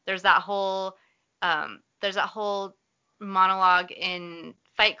there's that whole monologue in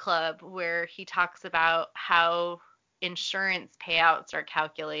Fight Club where he talks about how insurance payouts are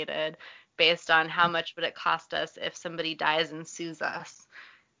calculated based on how much would it cost us if somebody dies and sues us.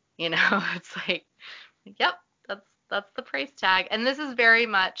 It's like, yep, that's the price tag. And this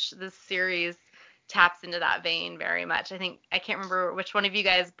series taps into that vein very much. I can't remember which one of you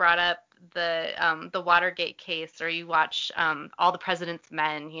guys brought up the Watergate case, or you watch All the President's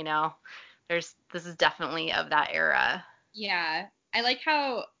Men. This is definitely of that era. Yeah, I like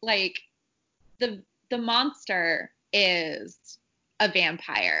how like the monster is a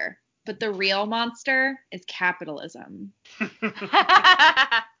vampire, but the real monster is capitalism.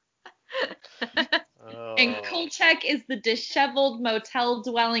 Oh. And Kolchak is the disheveled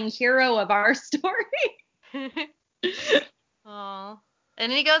motel-dwelling hero of our story. Oh.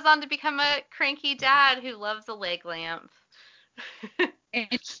 And he goes on to become a cranky dad who loves a leg lamp.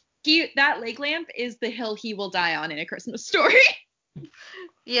 And that leg lamp is the hill he will die on in A Christmas Story.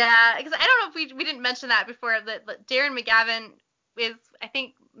 Yeah, because I don't know if we didn't mention that before, that Darren McGavin is, I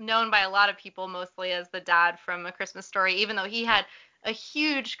think, known by a lot of people mostly as the dad from A Christmas Story, even though he had a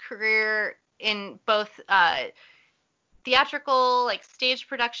huge career in both theatrical, like stage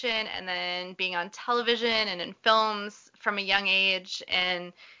production, and then being on television and in films from a young age.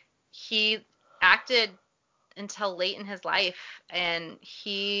 And he acted until late in his life, and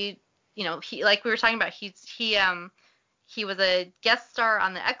he like we were talking about, he was a guest star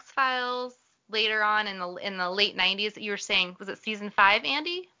on the X-Files later on in the late 90s. You were saying, was it season 5,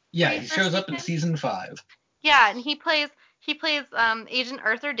 Andy? Yeah, he shows up in season 5. Yeah, and he plays Agent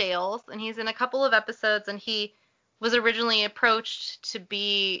Arthur Dales, and he's in a couple of episodes, and he was originally approached to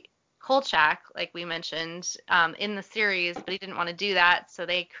be Kolchak, like we mentioned, in the series, but he didn't want to do that, so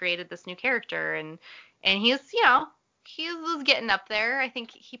they created this new character, and he's, he was getting up there. I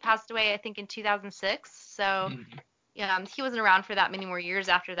think he passed away, in 2006, so he wasn't around for that many more years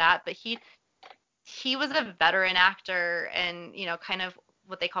after that, but he was a veteran actor, and, kind of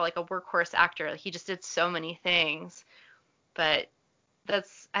what they call like a workhorse actor. He just did so many things. But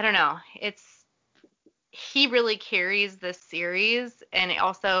I don't know, he really carries this series, and it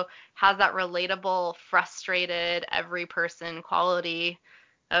also has that relatable, frustrated, every person quality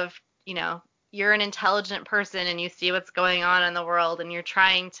of, you're an intelligent person and you see what's going on in the world and you're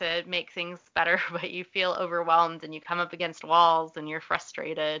trying to make things better, but you feel overwhelmed and you come up against walls and you're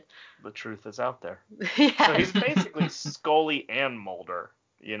frustrated. The truth is out there. Yeah. So he's basically Scully and Mulder,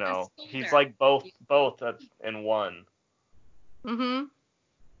 He's like both in one. Mm-hmm.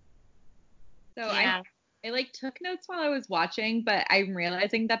 So yeah. I like took notes while I was watching, but I'm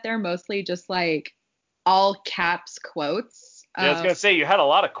realizing that they're mostly just like all caps quotes. Yeah, I was gonna say you had a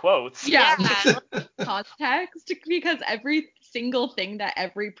lot of quotes. Yeah. Context, because every single thing that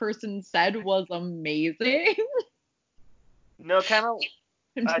every person said was amazing. No, kind of.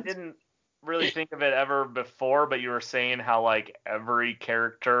 I didn't really think of it ever before, but you were saying how like every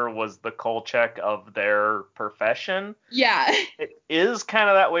character was the Kolchak of their profession. Yeah. It is kind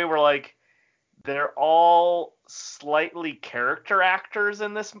of that way where like they're all slightly character actors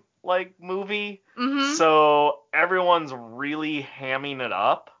in this like movie. Mm-hmm. So everyone's really hamming it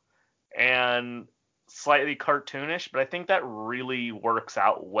up and slightly cartoonish, but I think that really works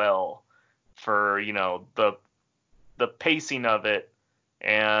out well for, the pacing of it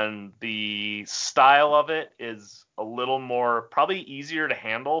and the style of it is a little more, probably easier to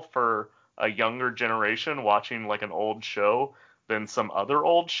handle for a younger generation watching like an old show than some other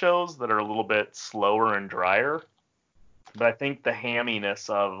old shows that are a little bit slower and drier. But I think the hamminess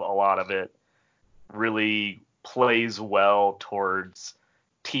of a lot of it really plays well towards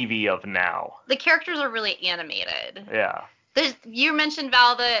TV of now. The characters are really animated. Yeah. You mentioned,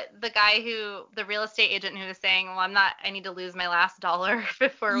 Val, the guy the real estate agent who was saying, well, I need to lose my last dollar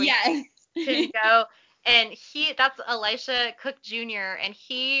before we can go. And that's Elisha Cook Jr. And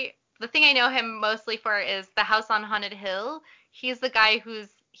the thing I know him mostly for is The House on Haunted Hill. He's the guy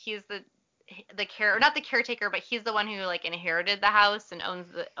he's the not the caretaker, but he's the one who like inherited the house and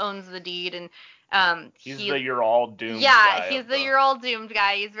owns the deed. And he's the you're all doomed guy. guy. He's the you're all doomed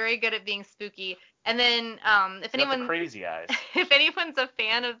guy. He's very good at being spooky. And then if anyone crazy eyes. If anyone's a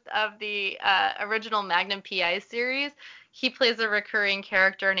fan of the original Magnum PI series, he plays a recurring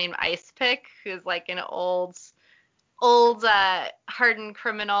character named Ice Pick, who's like an old hardened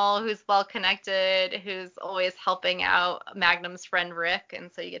criminal who's well connected, who's always helping out Magnum's friend Rick,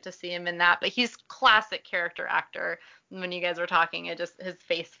 and so you get to see him in that. But he's classic character actor. When you guys were talking, his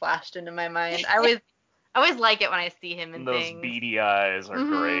face flashed into my mind. I always like it when I see him in those things. Beady eyes are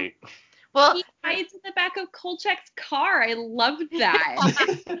great. Well, he hides in the back of Kolchak's car. I loved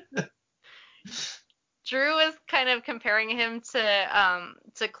that. Drew was kind of comparing him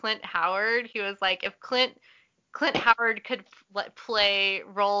to Clint Howard. He was like, if Clint Howard could play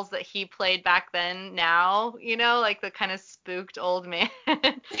roles that he played back then now, like the kind of spooked old man.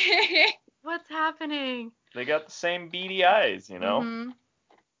 What's happening? They got the same beady eyes, Mm-hmm.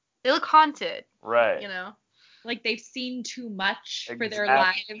 They look haunted. Right. Like they've seen too much for their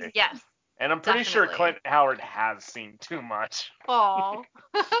lives. Yes. And I'm pretty sure Clint Howard has seen too much. Aww.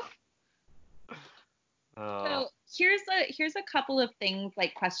 So here's a couple of things,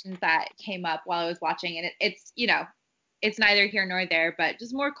 like questions that came up while I was watching, and it's it's neither here nor there, but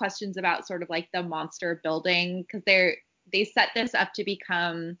just more questions about sort of like the monster building, because they set this up to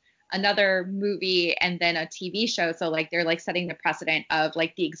become another movie and then a TV show, so like they're like setting the precedent of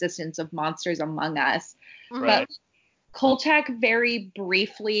like the existence of monsters among us. Right. But Kolchak very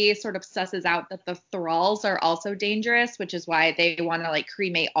briefly sort of susses out that the thralls are also dangerous, which is why they want to like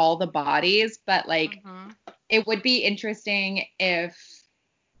cremate all the bodies. But like, it would be interesting if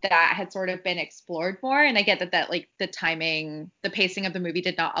that had sort of been explored more. And I get that like the timing, the pacing of the movie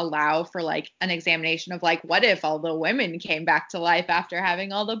did not allow for like an examination of like, what if all the women came back to life after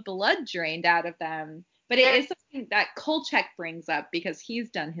having all the blood drained out of them? But it is something that Kolchak brings up because he's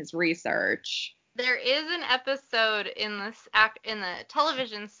done his research. There is an episode in the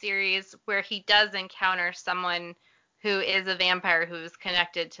television series where he does encounter someone who is a vampire who is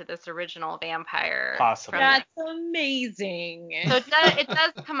connected to this original vampire. Possibly. That's amazing. So it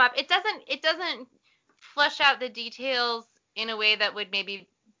does come up. It doesn't flesh out the details in a way that would maybe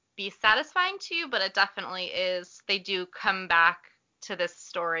be satisfying to you, but it definitely is. They do come back to this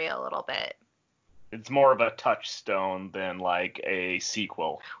story a little bit. It's more of a touchstone than like a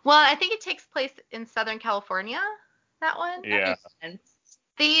sequel. Well, I think it takes place in Southern California, that one. Yeah.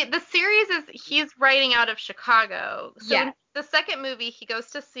 The series is he's writing out of Chicago. So in the second movie he goes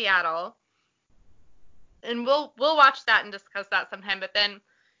to Seattle. And we'll watch that and discuss that sometime. But then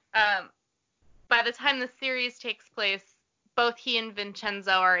by the time the series takes place, both he and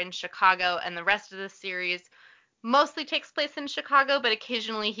Vincenzo are in Chicago, and the rest of the series mostly takes place in Chicago, but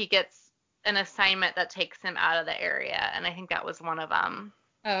occasionally he gets an assignment that takes him out of the area, and I think that was one of them.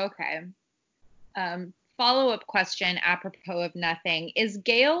 Oh, okay. Follow-up question apropos of nothing. Is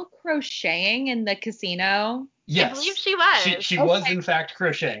Gail crocheting in the casino? Yes. I believe she was. She was, in fact,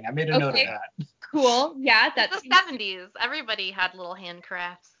 crocheting. I made a note of that. Cool. Yeah, that's the 70s. Everybody had little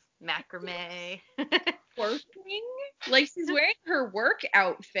handcrafts, macrame. Working? Like, she's wearing her work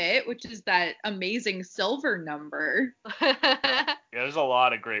outfit, which is that amazing silver number. Yeah, there's a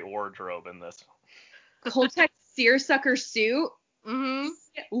lot of great wardrobe in this. Kolchak's seersucker suit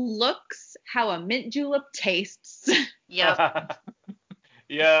looks how a mint julep tastes. Yep.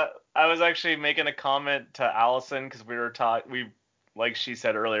 Yeah, I was actually making a comment to Allison because like she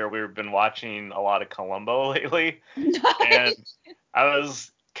said earlier, we've been watching a lot of Columbo lately. And I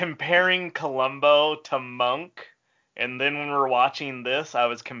was comparing Columbo to Monk, and then when we were watching this, I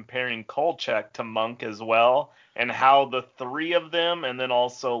was comparing Kolchak to Monk as well, and how the three of them, and then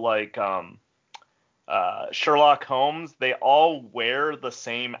also like Sherlock Holmes, they all wear the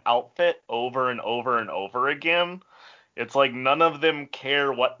same outfit over and over and over again. It's like none of them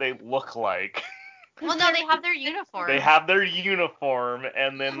care what they look like. Well, no, they have their uniform. They have their uniform,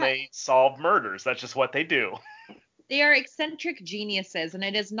 and then they solve murders. That's just what they do. They are eccentric geniuses, and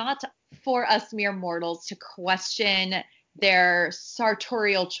it is not for us mere mortals to question their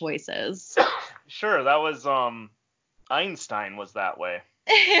sartorial choices. Sure, that was Einstein was that way.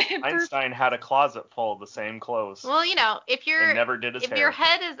 Einstein had a closet full of the same clothes. Well, if And never did his if hair. your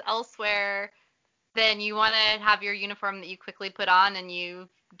head is elsewhere, then you want to have your uniform that you quickly put on and you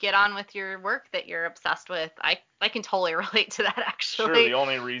get on with your work that you're obsessed with. I can totally relate to that, actually. Sure, the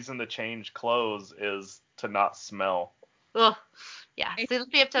only reason to change clothes is to not smell. Ugh. Yeah, so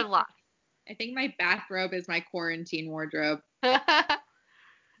we have to have lots. I think my bathrobe is my quarantine wardrobe. I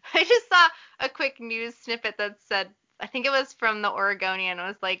just saw a quick news snippet that said, I think it was from the Oregonian. It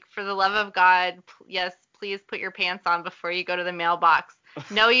was like, for the love of God, yes, please put your pants on before you go to the mailbox.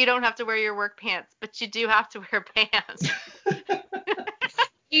 No, you don't have to wear your work pants, but you do have to wear pants.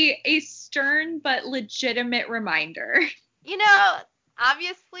 A stern but legitimate reminder.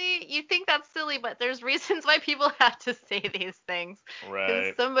 Obviously, you think that's silly, but there's reasons why people have to say these things.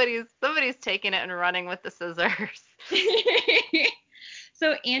 Right. Because somebody's taking it and running with the scissors.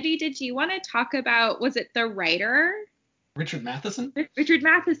 So, Andy, did you want to talk about, was it the writer? Richard Matheson? Richard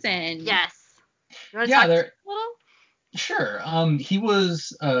Matheson. Yes. You want to Yeah, talk a little? Sure. He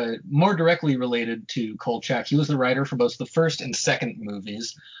was more directly related to Kolchak. He was the writer for both the first and second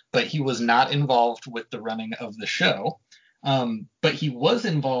movies, but he was not involved with the running of the show. But he was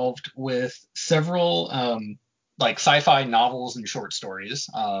involved with several like sci-fi novels and short stories.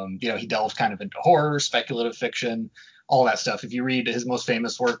 He delved kind of into horror, speculative fiction, all that stuff. If you read his most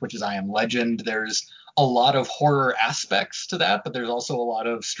famous work, which is I Am Legend, there's a lot of horror aspects to that, but there's also a lot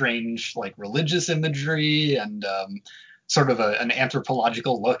of strange, like, religious imagery and sort of an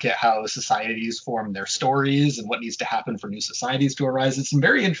anthropological look at how societies form their stories and what needs to happen for new societies to arise. It's some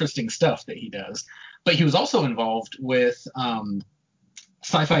very interesting stuff that he does. But he was also involved with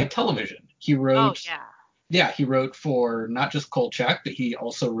sci-fi television. He wrote, he wrote for not just Kolchak, but he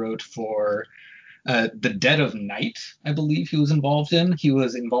also wrote for The Dead of Night, I believe he was involved in. He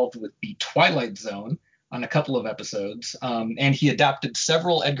was involved with The Twilight Zone on a couple of episodes, and he adapted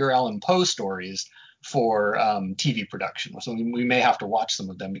several Edgar Allan Poe stories for TV production. So we may have to watch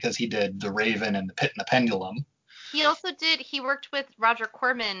some of them because he did The Raven and The Pit and the Pendulum. He worked with Roger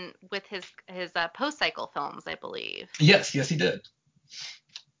Corman with his post-cycle films, I believe. Yes, he did.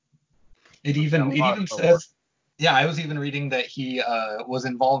 It even says, I was even reading that he was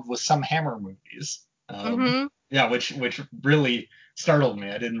involved with some Hammer movies. Yeah, which really startled me.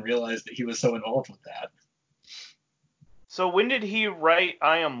 I didn't realize that he was so involved with that. So when did he write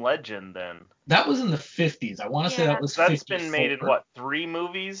I Am Legend then? That was in the 50s. I want to say that was 54. That's been made in, 3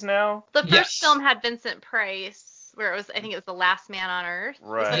 movies now? The first film had Vincent Price, where I think it was The Last Man on Earth.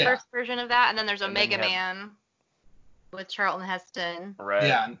 Right. Was the first version of that. And then there's Omega Man with Charlton Heston. Right.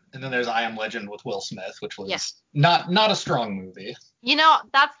 Yeah, and then there's I Am Legend with Will Smith, which was not a strong movie.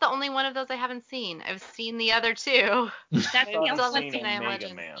 That's the only one of those I haven't seen. I've seen the other two. That's the only one I've seen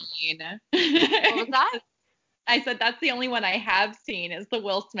Omega Man. What was that? I said that's the only one I have seen is the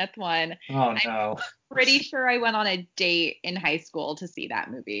Will Smith one. Oh, no. I'm pretty sure I went on a date in high school to see that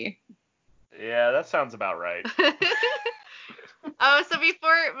movie. Yeah, that sounds about right. So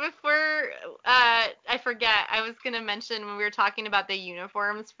before I forget, I was going to mention when we were talking about the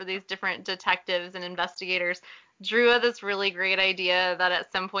uniforms for these different detectives and investigators, Drew had this really great idea that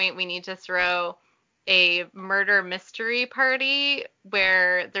at some point we need to throw a murder mystery party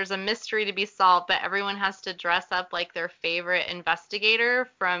where there's a mystery to be solved, but everyone has to dress up like their favorite investigator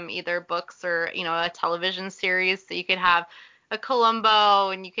from either books or, a television series. So you could have a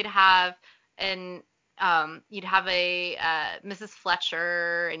Columbo, and you could have you'd have a Mrs.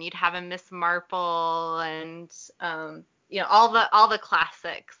 Fletcher, and you'd have a Miss Marple, and all the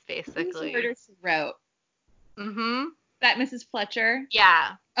classics basically. Murder She Wrote. Mm-hmm. That Mrs. Fletcher?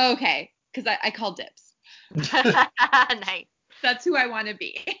 Yeah. Okay, because I called dibs. Nice. That's who I want to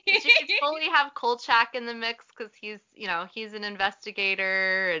be. You could fully have Kolchak in the mix because he's an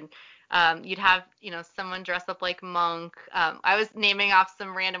investigator, and you'd have someone dress up like Monk. I was naming off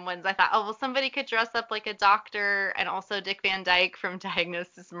some random ones. I thought, somebody could dress up like a doctor, and also Dick Van Dyke from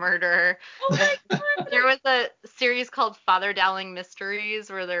Diagnosis Murder. Oh my God. There was a series called Father Dowling Mysteries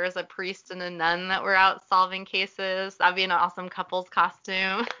where there was a priest and a nun that were out solving cases. That'd be an awesome couple's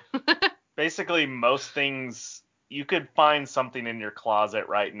costume. Basically, most things, you could find something in your closet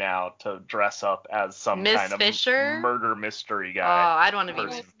right now to dress up as some kind of murder mystery guy. Oh, I'd want to be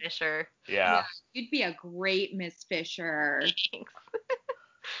Miss Fisher. Yeah. You'd be a great Miss Fisher. Thanks.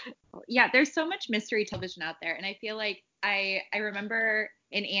 Yeah, there's so much mystery television out there, and I feel like I remember,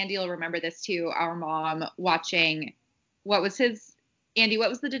 and Andy will remember this too, our mom watching, what was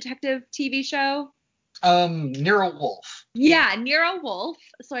the detective TV show? Nero Wolfe. Yeah, Nero Wolfe.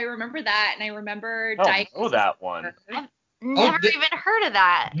 So I remember that, and I remember Diagnosis that one. I've never even heard of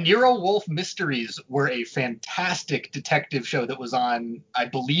that. Nero Wolfe Mysteries were a fantastic detective show that was on, I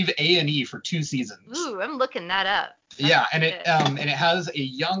believe, A&E for 2 seasons. Ooh, I'm looking that up. Yeah, and it has a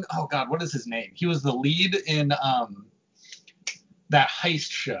young, oh god, what is his name? He was the lead in that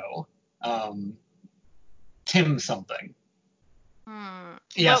heist show, Tim something.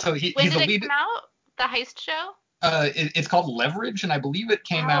 Yeah, so he's when did the it lead. come out? The heist show? It's called Leverage, and I believe it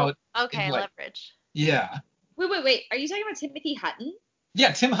came out. Okay, Leverage. Yeah. Wait. Are you talking about Timothy Hutton?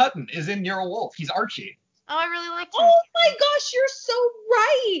 Yeah, Tim Hutton is in Nero Wolfe. He's Archie. Oh, I really liked him. Oh my gosh, you're so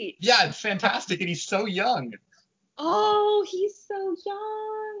right. Yeah, it's fantastic, and he's so young. Oh, he's so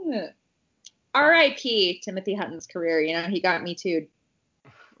young. R.I.P. Timothy Hutton's career. You know, he got me too.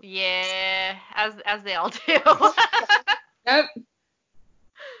 Yeah, as they all do. Yep.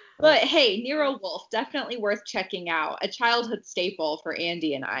 But hey, Nero Wolfe, definitely worth checking out. A childhood staple for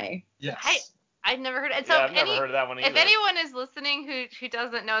Andy and I. Yes. I've never heard it. So I've never heard of that one either. If anyone is listening who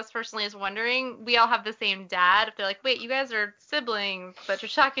doesn't know us personally is wondering, we all have the same dad. If they're like, wait, you guys are siblings, but you're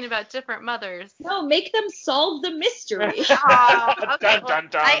talking about different mothers. No, make them solve the mystery. Oh, okay. Dun, dun,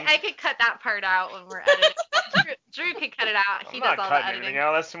 dun. I could cut that part out when we're editing. Drew could cut it out. He does all the editing.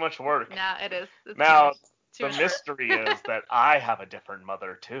 Out. That's too much work. No, it is. It's now, too the mystery is that I have a different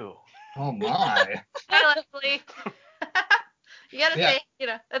mother, too. Oh, my. Hey, Leslie. You gotta say,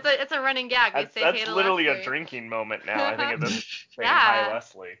 it's a running gag. We say hey to That's literally Leslie. a drinking moment now. I think of this saying hi,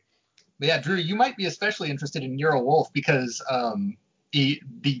 Leslie. But yeah, Drew, you might be especially interested in Nero Wolfe because the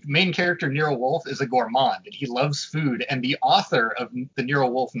main character, Nero Wolfe, is a gourmand, and he loves food. And the author of the Nero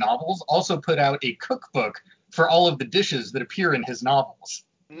Wolfe novels also put out a cookbook for all of the dishes that appear in his novels.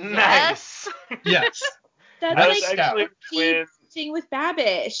 Nice. Yes. That's like actually teaching with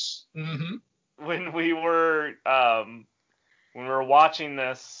Babish. Mm-hmm. When we were watching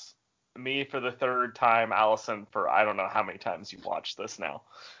this, me for the third time, Allison for I don't know how many times you've watched this now.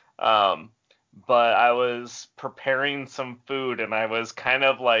 But I was preparing some food, and I was kind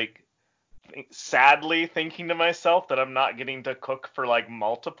of like sadly thinking to myself that I'm not getting to cook for like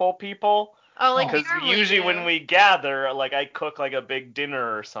multiple people. Oh, like because usually when we gather, like I cook like a big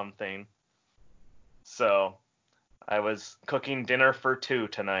dinner or something. So I was cooking dinner for 2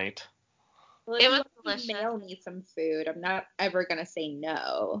 tonight. Well, it was delicious. Mail me some food. I'm not ever gonna say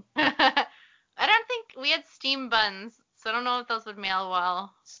no. I don't think we had steam buns, so I don't know if those would mail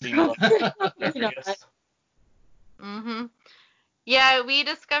well. Steam buns. Yeah, we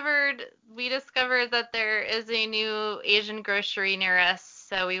discovered that there is a new Asian grocery near us,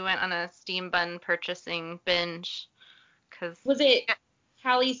 so we went on a steam bun purchasing binge. Was it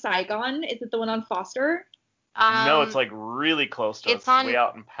Cali Saigon? Is it the one on Foster? No, it's like really close to us. Way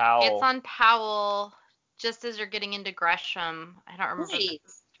out in Powell. It's on Powell, just as you're getting into Gresham. I don't remember the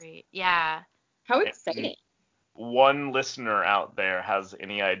street. Yeah. How exciting. One listener out there has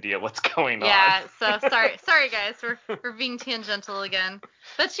any idea what's going on. Yeah, so sorry guys, we're being tangential again.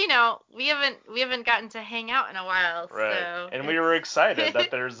 But we haven't gotten to hang out in a while. Right. So and we were excited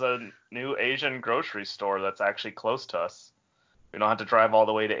that there's a new Asian grocery store that's actually close to us. We don't have to drive all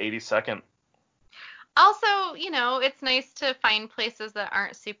the way to 82nd. Also, it's nice to find places that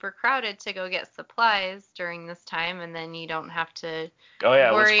aren't super crowded to go get supplies during this time, and then you don't have to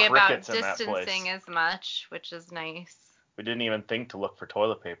worry about distancing as much, which is nice. We didn't even think to look for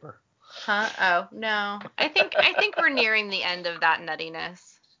toilet paper. Huh? Oh, no. I think we're nearing the end of that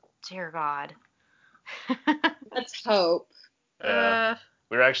nuttiness. Dear God. Let's hope. We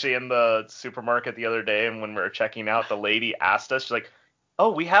were actually in the supermarket the other day, and when we were checking out, the lady asked us, she's like, "Oh,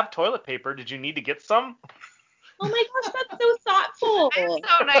 we have toilet paper. Did you need to get some?" Oh my gosh, that's so thoughtful. I'm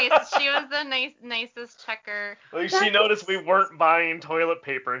so nice. She was the nicest checker. Like, she noticed we weren't buying toilet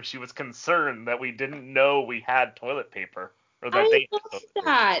paper, and she was concerned that we didn't know we had toilet paper. Or that I love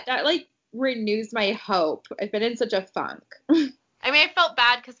that. That like renews my hope. I've been in such a funk. I mean, I felt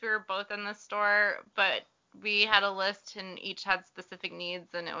bad because we were both in the store, but we had a list and each had specific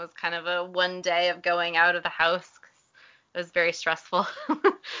needs, and it was kind of a one day of going out of the house. It was very stressful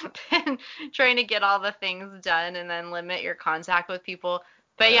and trying to get all the things done and then limit your contact with people.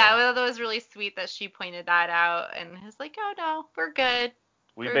 But yeah, it was really sweet that she pointed that out and was like, "Oh no, we're good."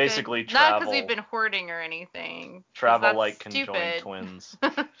 We're basically travel. Not because we've been hoarding or anything. Travel like conjoined twins.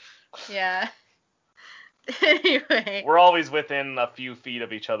 Yeah. Anyway. We're always within a few feet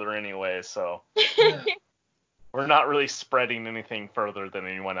of each other anyway, so. Yeah. We're not really spreading anything further than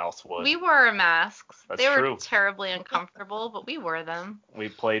anyone else would. We wore our masks. That's true. They were terribly uncomfortable, but we wore them. We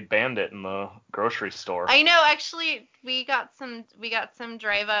played Bandit in the grocery store. I know. Actually, we got some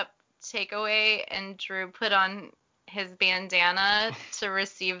drive up takeaway and Drew put on his bandana to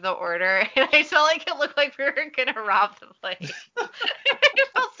receive the order, and I felt like it looked like we were gonna rob the place. It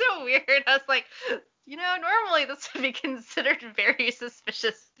felt so weird. I was like, normally this would be considered very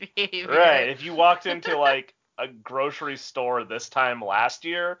suspicious behavior. Right. If you walked into like a grocery store this time last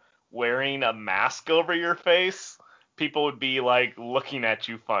year wearing a mask over your face, people would be like looking at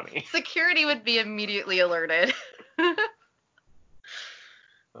you funny. Security would be immediately alerted.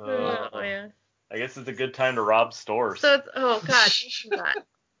 Oh yeah. I guess it's a good time to rob stores. So it's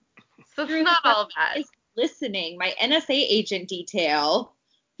So it's not all bad. Is listening. My NSA agent detail.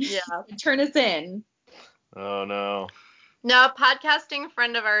 Yeah. Turn us in. Oh no. No, a podcasting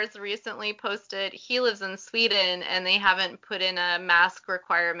friend of ours recently posted, he lives in Sweden and they haven't put in a mask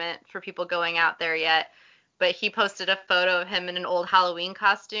requirement for people going out there yet. But he posted a photo of him in an old Halloween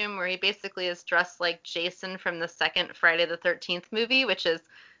costume where he basically is dressed like Jason from the second Friday the 13th movie, which is,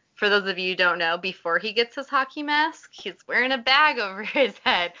 for those of you who don't know, before he gets his hockey mask, he's wearing a bag over his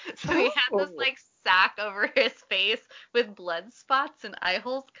head. So he had this like sack over his face with blood spots and eye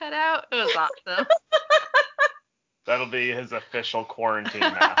holes cut out. It was awesome. That'll be his official quarantine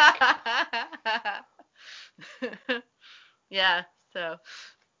mask. Yeah, so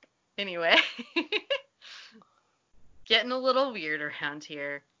anyway. Getting a little weird around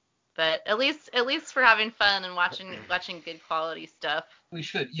here. But at least we're having fun and watching good quality stuff. We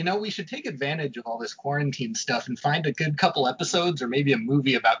should. We should take advantage of all this quarantine stuff and find a good couple episodes or maybe a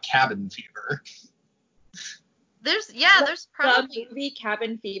movie about cabin fever. There's probably the movie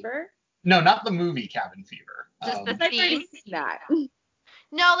Cabin Fever. No, not the movie Cabin Fever. Just the I've already seen that.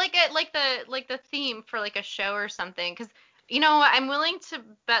 No, like the theme for like a show or something. Because I'm willing to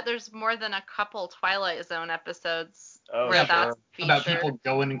bet there's more than a couple Twilight Zone episodes where that's featured. About people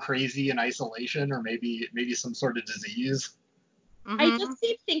going crazy in isolation or maybe some sort of disease. Mm-hmm. I just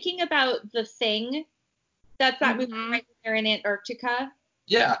keep thinking about The Thing. That's that movie right when they're in Antarctica.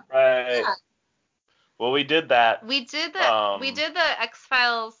 Yeah. Right. Yeah. Well, we did that. We did the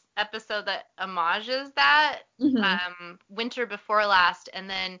X-Files episode that homages that winter before last, and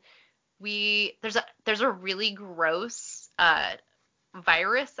then there's a really gross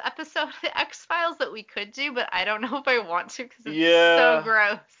virus episode of the X-Files that we could do, but I don't know if I want to because it's so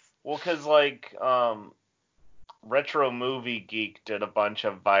gross. Well, because like Retro Movie Geek did a bunch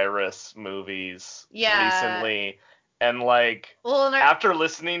of virus movies recently. And like, after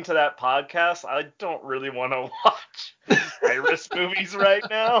listening to that podcast, I don't really want to watch virus movies right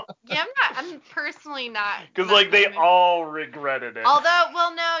now. Yeah, I'm personally not. Because like they all regretted it. Although,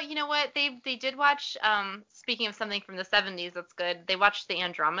 well, no, you know what? They did watch. Speaking of something from the 70s, that's good. They watched The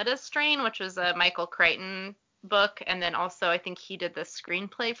Andromeda Strain, which was a Michael Crichton book, and then also I think he did the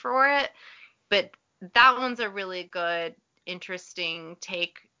screenplay for it. But that one's a really good, interesting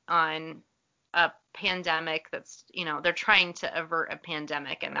take on a pandemic that's, they're trying to avert a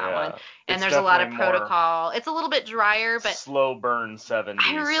pandemic in that one. And there's a lot of protocol. It's a little bit drier, but slow burn 70s.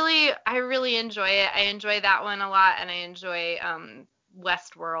 I really enjoy it. I enjoy that one a lot, and I enjoy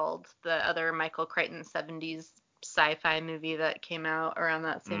Westworld, the other Michael Crichton 70s sci-fi movie that came out around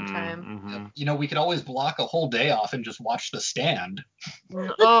that same time. Mm-hmm. We could always block a whole day off and just watch The Stand.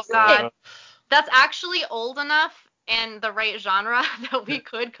 Oh God. That's actually old enough and the right genre that we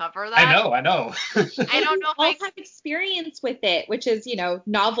could cover that. I know. I don't know if I have experience with it, which is,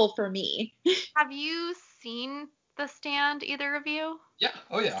 novel for me. Have you seen The Stand, either of you? Yeah.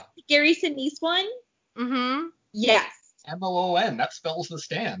 Oh, yeah. Gary Sinise one? Mm-hmm. Yes. MOON. That spells The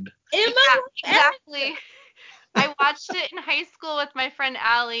Stand. Yeah, exactly. I watched it in high school with my friend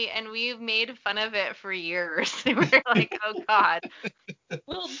Allie, and we made fun of it for years. We were like, oh, God.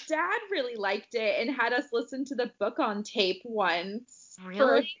 Well, Dad really liked it and had us listen to the book on tape once really?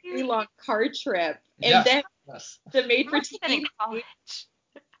 For a really long car trip. And then the made-for-TV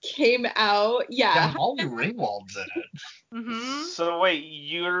came out. Yeah. Molly Ringwald's in it. Mm-hmm. So wait,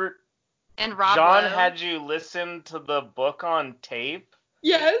 and Rob John Lowe had you listen to the book on tape?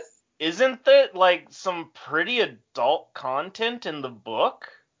 Yes. Isn't there like some pretty adult content in the book?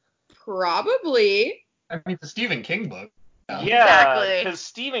 Probably. I mean, it's a Stephen King book. Yeah, because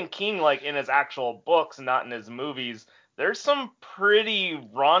Stephen King, like in his actual books, not in his movies, there's some pretty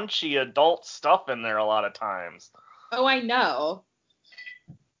raunchy adult stuff in there a lot of times. Oh, I know.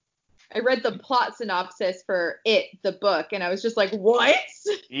 I read the plot synopsis for It, the book, and I was just like, what?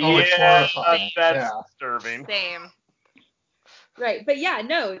 Yeah, that's disturbing. Same. Right, but yeah,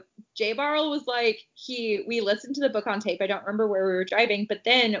 no, Jay Barrel was like, we listened to the book on tape. I don't remember where we were driving, but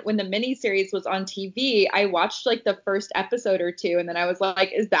then when the miniseries was on TV, I watched like the first episode or two, and then I was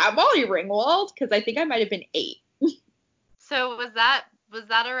like, is that Molly Ringwald? Because I think I might have been 8. So was that was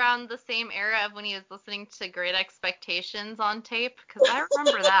that around the same era of when he was listening to Great Expectations on tape? Because I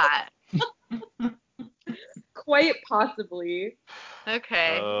remember that. Quite possibly.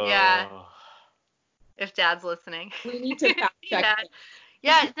 Okay, yeah. If Dad's listening. We need to fact check. Yeah.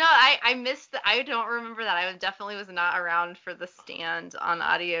 Yeah, no, I missed I don't remember that. I definitely was not around for The Stand on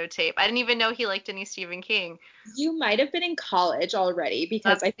audio tape. I didn't even know he liked any Stephen King. You might have been in college already,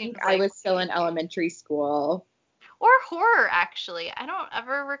 because I think I was still in elementary school. Or horror, actually. I don't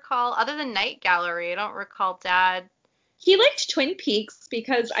ever recall, other than Night Gallery, I don't recall Dad. He liked Twin Peaks,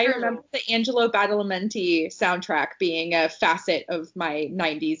 because I remember the Angelo Badalamenti soundtrack being a facet of my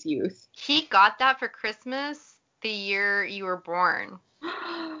 90s youth. He got that for Christmas the year you were born.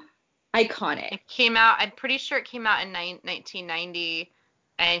 Iconic. It came out, I'm pretty sure it came out in 1990,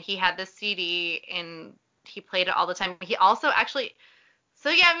 and he had the CD, and he played it all the time. He also actually,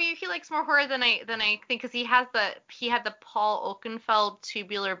 so yeah, I mean, he likes more horror than I think, because he had the Paul Oakenfold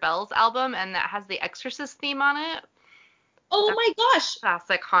Tubular Bells album, and that has the Exorcist theme on it. Oh my gosh.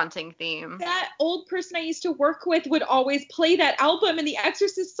 Classic haunting theme. That old person I used to work with would always play that album, and the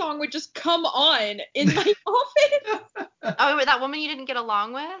Exorcist song would just come on in my office. Oh, that woman you didn't get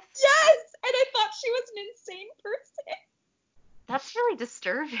along with? Yes, and I thought she was an insane person. That's really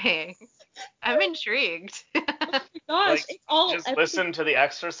disturbing. I'm intrigued. Oh my gosh, like, it's all. Just listen to the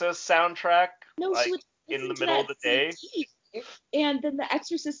Exorcist soundtrack. No, like, she would in the listen to middle of the day. CD, and then the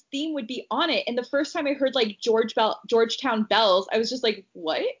Exorcist theme would be on it. And the first time I heard like Georgetown Bells, I was just like,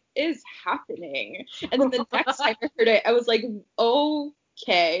 what is happening? And then the next time I heard it, I was like,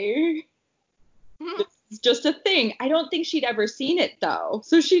 okay. This is just a thing. I don't think she'd ever seen it though.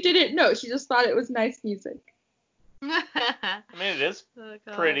 So she didn't know. She just thought it was nice music. I mean, it is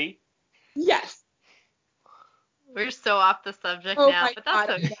pretty. Yes. We're so off the subject now, but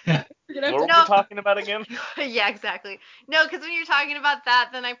that's okay. What were we talking about again? Yeah, exactly. No, because when you're talking about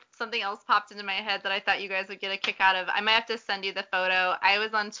that, then something else popped into my head that I thought you guys would get a kick out of. I might have to send you the photo. I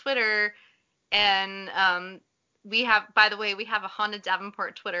was on Twitter, and by the way, we have a Haunted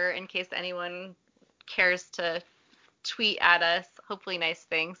Davenport Twitter in case anyone cares to tweet at us. Hopefully nice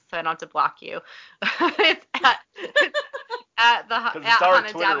things, so I don't have to block you. It's at the because it's our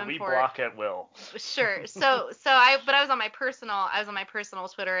Haunted Twitter, Davenport. we block at will. Sure. I was on my personal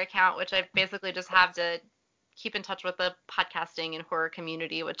Twitter account, which I basically just have to keep in touch with the podcasting and horror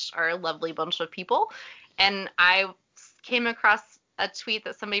community, which are a lovely bunch of people. And I came across a tweet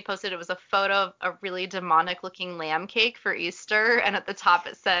that somebody posted. It was a photo of a really demonic looking lamb cake for Easter, and at the top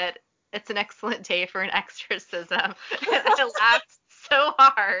it said, "It's an excellent day for an exorcism." And I laughed so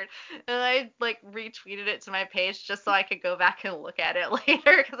hard, and I like retweeted it to my page just so I could go back and look at it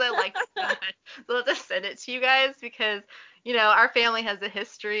later, because I liked it so much. So I'll just send it to you guys, because our family has a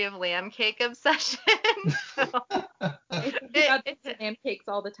history of lamb cake obsession. So I think about those lamb cakes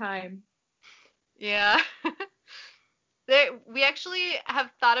all the time. Yeah. We actually have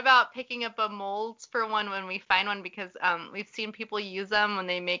thought about picking up a mold for one when we find one, because we've seen people use them when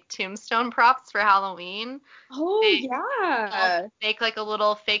they make tombstone props for Halloween. Oh, yeah. They'll make like a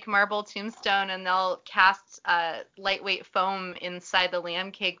little fake marble tombstone, and they'll cast lightweight foam inside the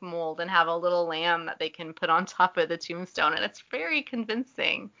lamb cake mold and have a little lamb that they can put on top of the tombstone, and it's very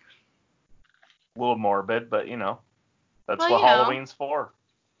convincing. A little morbid, but that's what Halloween's for.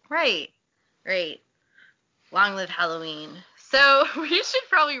 Right. Long live Halloween. So we should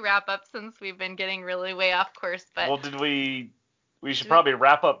probably wrap up, since we've been getting really way off course. But we should probably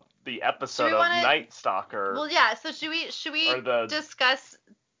wrap up the episode of Night Stalker. Well, yeah. So should we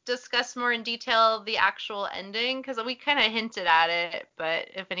discuss more in detail the actual ending? Because we kind of hinted at it, but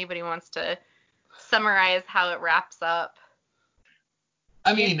if anybody wants to summarize how it wraps up.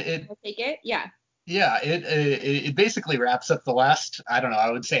 I mean, take it. Yeah. Yeah, it basically wraps up the last, I don't know, I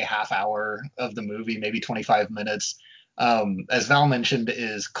would say half hour of the movie, maybe 25 minutes. As Val mentioned,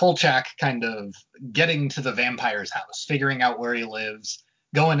 is Kolchak kind of getting to the vampire's house, figuring out where he lives,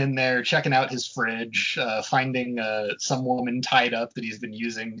 going in there, checking out his fridge, finding some woman tied up that he's been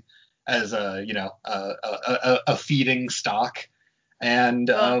using as a feeding stock, and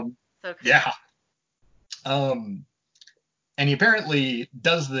yeah, and he apparently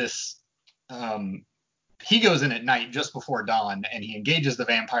does this. He goes in at night just before dawn, and he engages the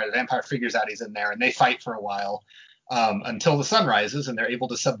vampire. The vampire figures out he's in there, and they fight for a while until the sun rises, and they're able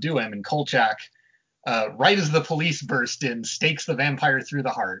to subdue him. And Kolchak, right as the police burst in, stakes the vampire through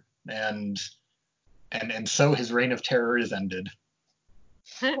the heart, and so his reign of terror is ended.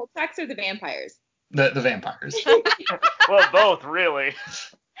 Kolchaks or the vampires? The vampires. Well, both really.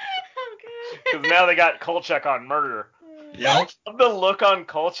 Because now they got Kolchak on murder. Yep. The look on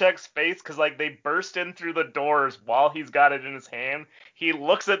Kolchak's face, because like they burst in through the doors while he's got it in his hand. He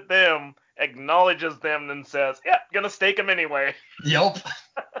looks at them, acknowledges them, then says, "Yeah, gonna stake him anyway." Yep.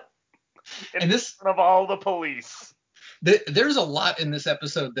 In And this, front of all the police. there's a lot in this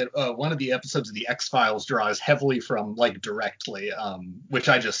episode that one of the episodes of the X-Files draws heavily from, like, directly, which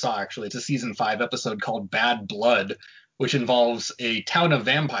I just saw, actually. It's a season 5 episode called Bad Blood, which involves a town of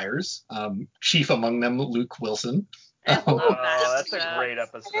vampires, chief among them Luke Wilson. I love Oh, that's a episode. great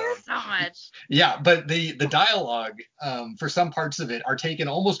episode. So much. Yeah, but the dialogue, for some parts of it, are taken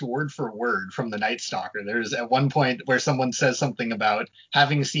almost word for word from the Night Stalker. There's at one point where someone says something about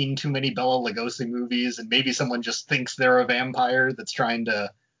having seen too many Bela Lugosi movies, and maybe someone just thinks they're a vampire that's trying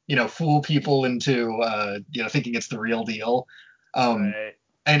to, fool people into, thinking it's the real deal. Right.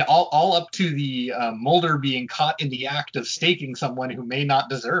 And all up to the Mulder being caught in the act of staking someone who may not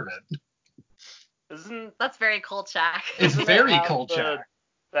deserve it. That's very Kolchak. It's Doesn't very it have Kolchak.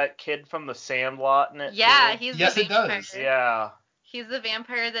 that kid from The Sandlot in it? Yeah, too? he's Yes, the it vampire. does. Yeah. He's the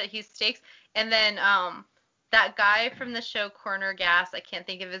vampire that he stakes. And then that guy from the show Corner Gas, I can't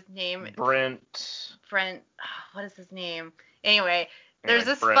think of his name. Brent. What is his name? Anyway, there's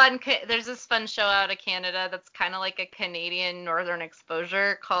this Brent. fun show out of Canada that's kind of like a Canadian Northern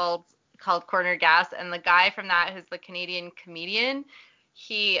Exposure called Corner Gas, and the guy from that, who's the Canadian comedian,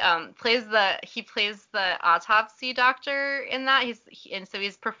 he plays the autopsy doctor in that. And so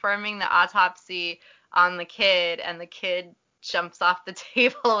he's performing the autopsy on the kid, and the kid jumps off the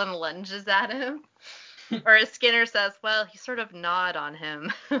table and lunges at him. Or as Skinner says, well, he sort of gnawed on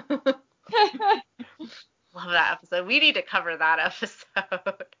him. Love that episode. We need to cover that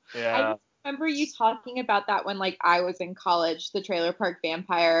episode. Yeah. I just remember you talking about that when, like, I was in college, the Trailer Park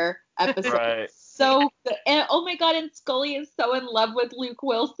Vampire episode. Right. So good. And oh my god, and Scully is so in love with Luke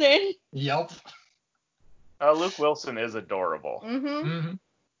Wilson. Yep. Luke Wilson is adorable. Mm-hmm.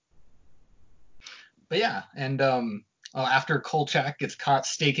 But yeah, and after Kolchak gets caught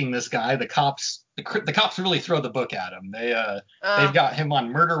staking this guy, the cops really throw the book at him. They've got him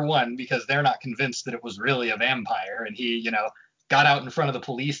on murder 1 because they're not convinced that it was really a vampire, and he, got out in front of the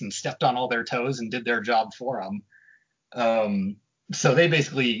police and stepped on all their toes and did their job for them. So they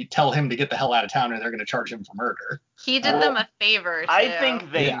basically tell him to get the hell out of town or they're going to charge him for murder. He did them a favor, too. I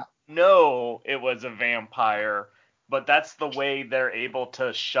think they know it was a vampire, but that's the way they're able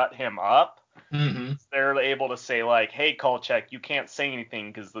to shut him up. Mm-hmm. They're able to say, like, hey, Kolchak, you can't say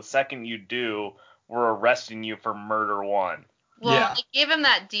anything because the second you do, we're arresting you for murder 1. Well, they gave him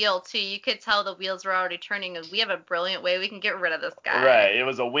that deal, too. You could tell the wheels were already turning, and we have a brilliant way we can get rid of this guy. Right. It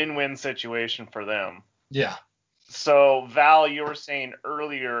was a win-win situation for them. Yeah. So, Val, you were saying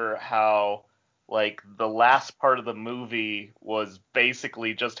earlier how, like, the last part of the movie was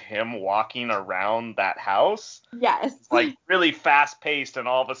basically just him walking around that house. Yes. Like, really fast-paced, and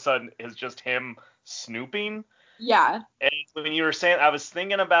all of a sudden it's just him snooping. Yeah. And when you were saying, I was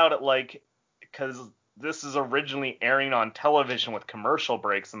thinking about it, like, because this is originally airing on television with commercial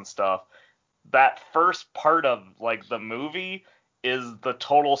breaks and stuff. That first part of, like, the movie is the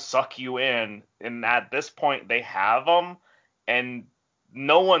total suck you in, and at this point they have them, and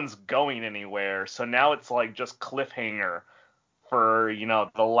no one's going anywhere, so now it's like just cliffhanger for,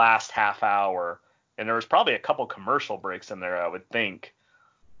 the last half hour, and there was probably a couple commercial breaks in there, I would think.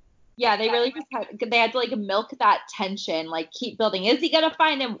 Yeah, they really just had to, like, milk that tension, like, keep building. Is he gonna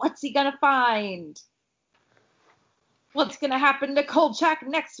find him? What's he gonna find? What's gonna happen to Kolchak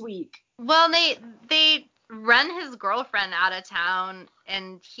next week? Well, they run his girlfriend out of town,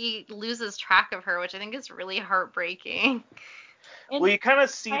 and he loses track of her, which I think is really heartbreaking. Well, you kind of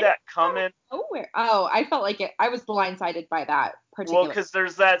see that coming. Oh, I felt like I was blindsided by that particular. Well, because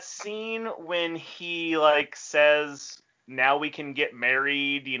there's that scene when he, like, says, now we can get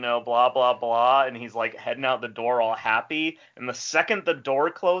married, blah, blah, blah, and he's, like, heading out the door all happy, and the second the door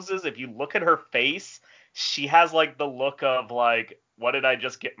closes, if you look at her face, she has, like, the look of, like, what did I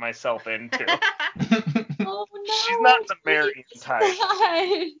just get myself into? Oh, no. She's not the marrying type.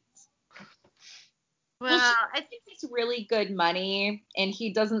 Well, I think it's really good money, and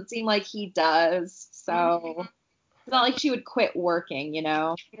he doesn't seem like he does, so it's not like she would quit working,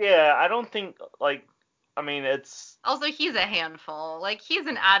 Yeah, I don't think, like, I mean, it's... Also, he's a handful. Like, he's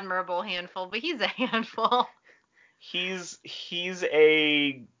an admirable handful, but he's a handful. He's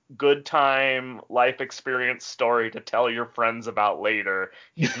a good time life experience story to tell your friends about later.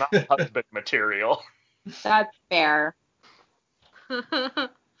 He's not husband material. That's fair.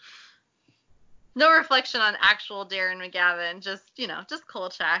 No reflection on actual Darren McGavin, just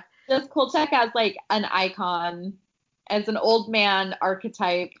Kolchak. Just Kolchak as, like, an icon, as an old man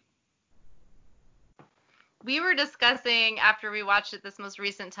archetype. we were discussing after we watched it this most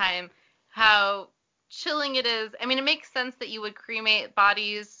recent time how chilling it is. I mean, it makes sense that you would cremate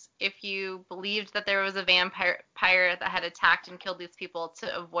bodies if you believed that there was a vampire that had attacked and killed these people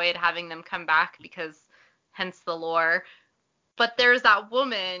to avoid having them come back, because hence the lore. But there's that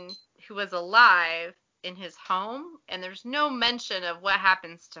woman who was alive in his home, and there's no mention of what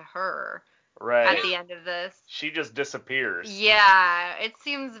happens to her at the end of this. She just disappears. Yeah, it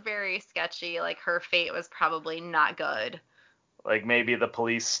seems very sketchy. Like, her fate was probably not good. Like, maybe the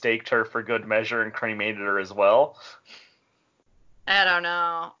police staked her for good measure and cremated her as well. I don't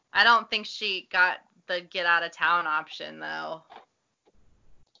know. I don't think she got the get out of town option, though.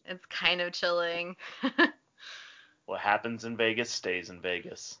 It's kind of chilling. What happens in Vegas stays in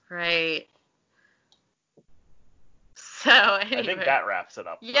Vegas. Right. So anyway, I think that wraps it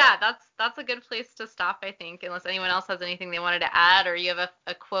up. Yeah, that's a good place to stop, I think, unless anyone else has anything they wanted to add, or you have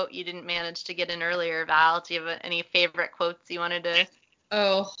a quote you didn't manage to get in earlier, Val. Do you have any favorite quotes you wanted to?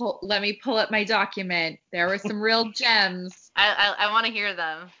 Oh, let me pull up my document. There were some real gems. I want to hear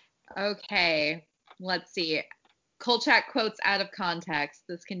them. Okay, let's see. Kolchak quotes out of context.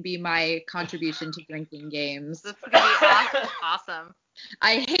 This can be my contribution to drinking games. This is going to be awesome.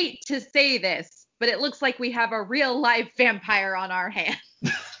 I hate to say this, but it looks like we have a real live vampire on our hands.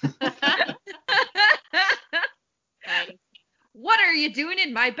 Nice. What are you doing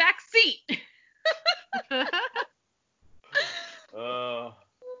in my back seat?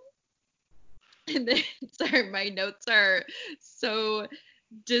 And then, sorry, my notes are so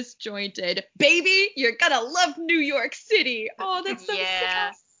disjointed. Baby, you're gonna love New York City. Oh, that's so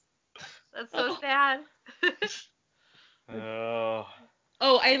sad. That's so sad.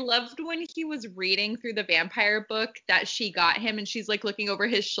 Oh, I loved when he was reading through the vampire book that she got him, and she's like looking over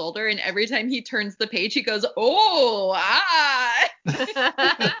his shoulder, and every time he turns the page, he goes, "Oh, ah."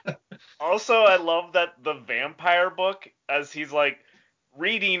 Also, I love that the vampire book, as he's like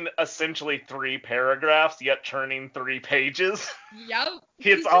reading essentially 3 paragraphs, yet turning 3 pages. Yep.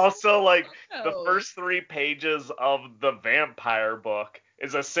 It's also like the first 3 pages of the vampire book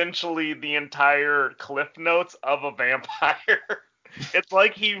is essentially the entire cliff notes of a vampire. It's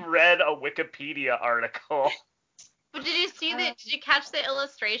like he read a Wikipedia article. But did you see that? Did you catch the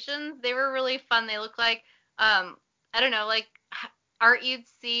illustrations? They were really fun. They look like, I don't know, like art you'd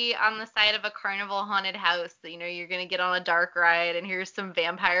see on the side of a carnival haunted house. That, you know, you're gonna get on a dark ride, and here's some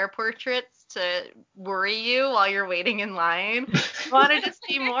vampire portraits to worry you while you're waiting in line. Wanted to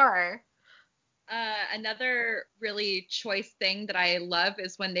see more. Another really choice thing that I love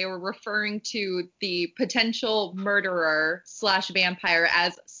is when they were referring to the potential murderer / vampire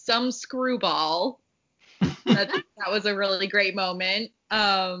as some screwball. That was a really great moment.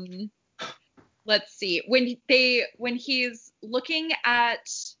 Let's see. When he's looking at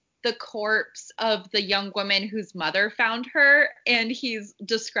the corpse of the young woman whose mother found her, and he's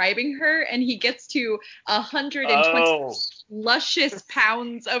describing her, and he gets to 120 luscious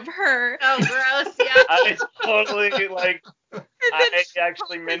pounds of her. Oh, gross! Yeah. I totally I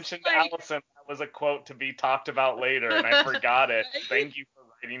actually mentioned to Allison that was a quote to be talked about later, and I forgot it. Thank you for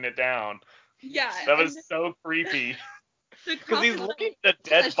writing it down. Yeah. That was so creepy. Because he's looking at a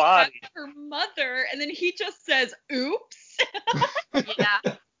dead body. Her mother, and then he just says, "Oops." Yeah.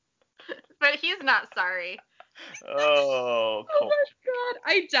 But he's not sorry. Oh my god,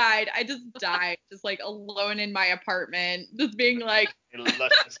 I died. I just died, just like alone in my apartment, just being like,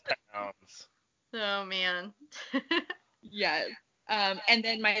 luscious pounds. Oh man. Yes. And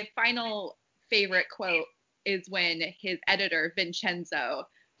then my final favorite quote is when his editor Vincenzo,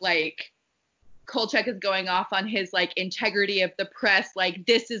 like, Kolchak is going off on his like integrity of the press, like,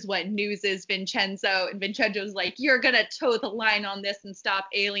 this is what news is, Vincenzo, and Vincenzo's like, you're gonna toe the line on this and stop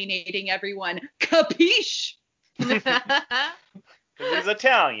alienating everyone, capiche? Because he's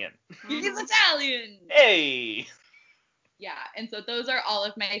Italian. He's Italian. Hey. Yeah, and so those are all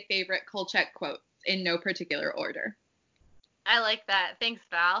of my favorite Kolchak quotes in no particular order. I like that. Thanks,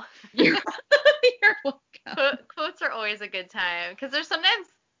 Val. You're welcome. Quotes are always a good time, because there's sometimes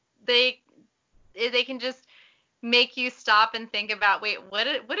they can just make you stop and think about, wait, what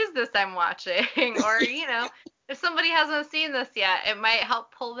is this I'm watching? Or, you know, if somebody hasn't seen this yet, it might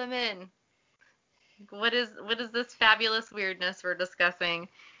help pull them in. What is this fabulous weirdness we're discussing?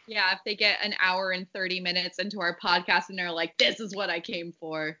 Yeah, if they get an hour and 30 minutes into our podcast and they're like, this is what I came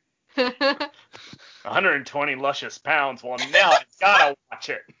for. 120 luscious pounds. Well, now I've gotta watch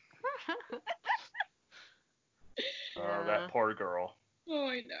it. Oh, that poor girl. Oh,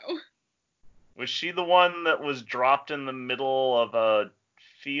 I know. Was she the one that was dropped in the middle of a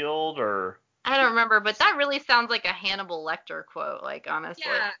field, or? I don't remember, but that really sounds like a Hannibal Lecter quote, like, honestly.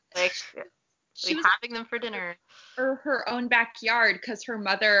 Yeah. Like, She was having them for dinner. Or her own backyard because her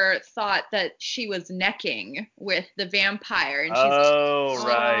mother thought that she was necking with the vampire. And she's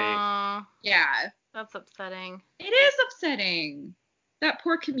right. Yeah. That's upsetting. It is upsetting. That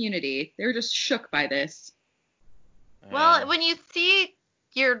poor community. They're just shook by this. Well, when you see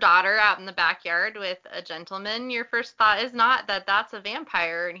your daughter out in the backyard with a gentleman, your first thought is not that that's a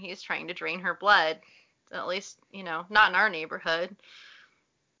vampire and he's trying to drain her blood. At least, not in our neighborhood.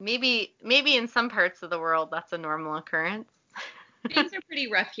 Maybe in some parts of the world that's a normal occurrence. Things are pretty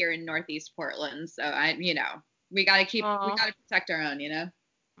rough here in Northeast Portland, so we gotta protect our own, You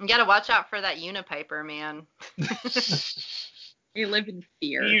gotta watch out for that Unipiper, man. We live in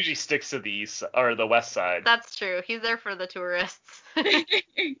fear. He usually sticks to the east or the west side. That's true. He's there for the tourists.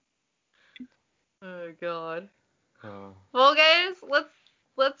 Oh God. Oh. Well, guys,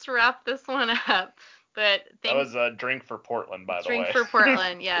 let's wrap this one up. But that was a drink for Portland, by the way. Drink for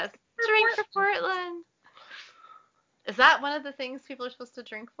Portland, yes. Drink for Portland. Is that one of the things people are supposed to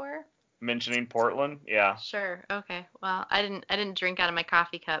drink for? Mentioning Portland, yeah. Sure. Okay. Well, I didn't drink out of my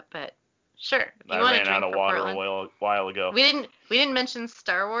coffee cup, but sure. I ran out of water a while ago. We didn't mention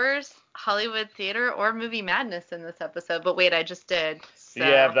Star Wars, Hollywood theater, or movie madness in this episode. But wait, I just did. So.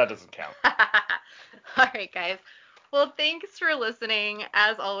 Yeah, that doesn't count. All right, guys. Well, thanks for listening.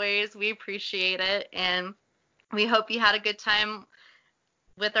 As always, we appreciate it, and we hope you had a good time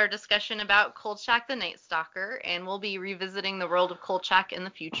with our discussion about Kolchak the Night Stalker, and we'll be revisiting the world of Kolchak in the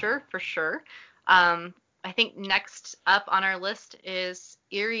future for sure. I think next up on our list is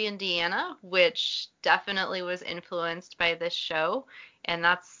Erie, Indiana, which definitely was influenced by this show, and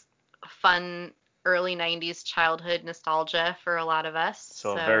that's fun early 90s childhood nostalgia for a lot of us.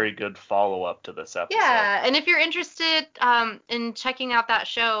 So a very good follow-up to this episode. Yeah, and if you're interested in checking out that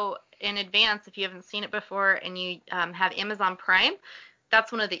show in advance, if you haven't seen it before and you have Amazon Prime,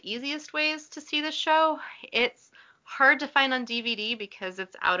 that's one of the easiest ways to see the show. It's hard to find on DVD because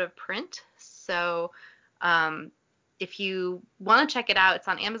it's out of print. So if you want to check it out, it's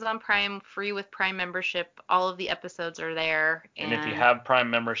on Amazon Prime, free with Prime membership. All of the episodes are there. And if you have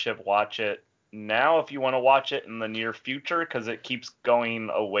Prime membership, watch it now if you want to watch it in the near future, because it keeps going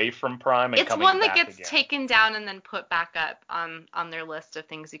away from Prime and coming back again. It's one that gets taken down and then put back up on their list of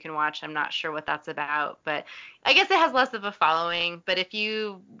things you can watch. I'm not sure what that's about, but I guess it has less of a following. But if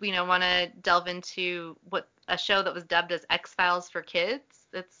you want to delve into a show that was dubbed as X-Files for kids,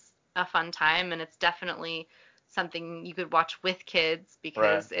 it's a fun time, and it's definitely something you could watch with kids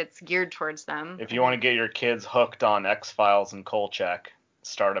because it's geared towards them. If you want to get your kids hooked on X-Files and Kolchak,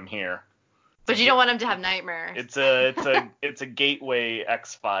 start them here. But you don't want them to have nightmares. It's a gateway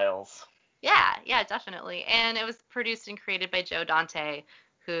X-Files. Yeah, definitely. And it was produced and created by Joe Dante,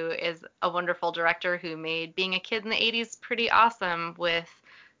 who is a wonderful director who made being a kid in the 80s pretty awesome with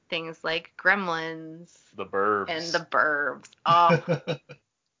things like Gremlins. The Burbs. And The Burbs. Oh.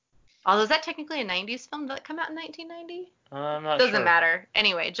 Although, is that technically a 90s film? Did that come out in 1990? I'm not sure. Doesn't matter.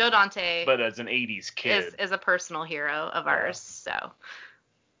 Anyway, Joe Dante. But as an 80s kid. Is a personal hero of ours, so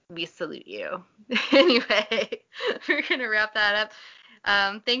we salute you. Anyway, we're going to wrap that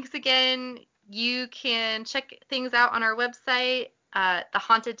up. Thanks again. You can check things out on our website,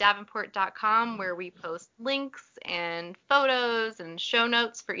 thehaunteddavenport.com, where we post links and photos and show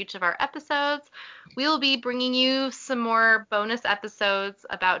notes for each of our episodes. We'll be bringing you some more bonus episodes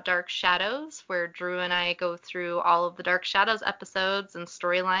about Dark Shadows, where Drew and I go through all of the Dark Shadows episodes and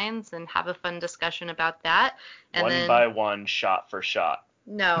storylines and have a fun discussion about that. And one by one, shot for shot.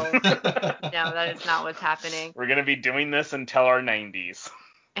 No, that is not what's happening. We're going to be doing this until our 90s.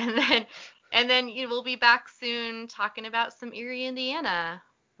 And then you will be back soon talking about some Erie, Indiana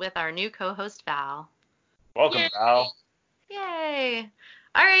with our new co-host, Val. Welcome, Val. Yay.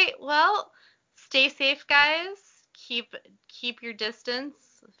 All right, well, stay safe, guys. Keep your distance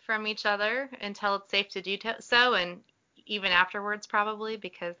from each other until it's safe to do so, and even afterwards probably,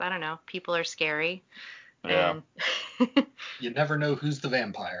 because, I don't know, people are scary. Yeah. You never know who's the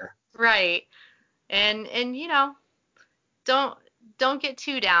vampire. Right. And don't get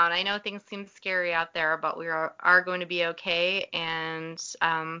too down. I know things seem scary out there, but we are going to be okay, and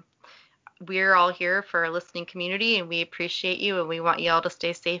we're all here for our listening community, and we appreciate you, and we want you all to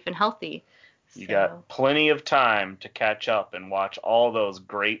stay safe and healthy. You got plenty of time to catch up and watch all those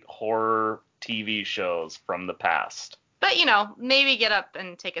great horror TV shows from the past. But, maybe get up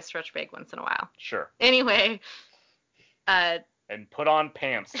and take a stretch break once in a while. Sure. Anyway. And put on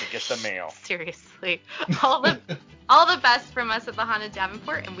pants to get the mail. Seriously. All the best from us at the Haunted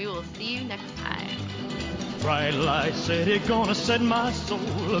Davenport, and we will see you next time. Bright light city, gonna set my soul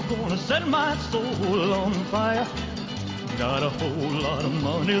on fire. got a whole lot of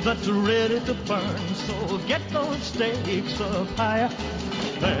money that's ready to burn, so get those stakes up higher.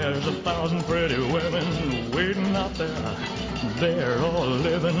 There's 1,000 pretty women waiting out there. They're all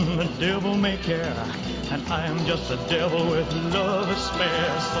living the devil may care, and I'm just a devil with love to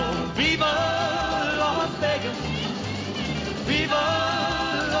spare. So Viva Las Vegas, Viva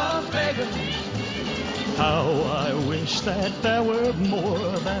Las Vegas. How I wish that there were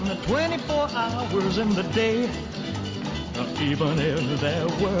more than the 24 hours in the day. Even if there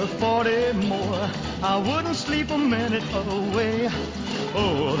were 40 more, I wouldn't sleep a minute away.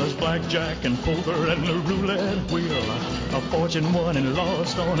 Oh, there's blackjack and poker and the roulette wheel, a fortune won and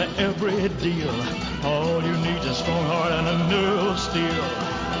lost on every deal. All you need is a strong heart and a nerve of steel.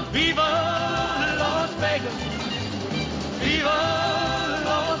 Viva Las Vegas, Viva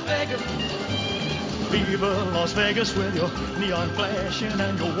Las Vegas. Viva Las Vegas with your neon flashing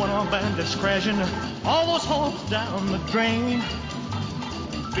and your one-armed bandits crashing. All those hopes down the drain.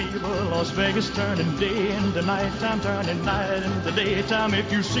 Viva Las Vegas turning day into nighttime, turning night into daytime. If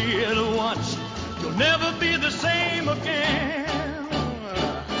you see it once, you'll never be the same again.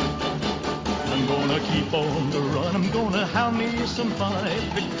 I'm gonna keep on the run, I'm gonna have me some fun.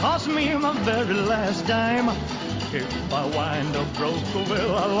 If it costs me my very last dime, if I wind up broke,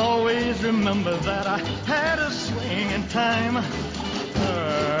 well, I'll always remember that I had a swing in time.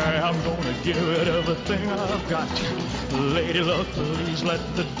 I'm gonna give it everything I've got. Lady luck, please let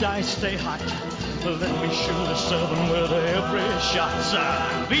the dice stay hot. Let me shoot a 7 with every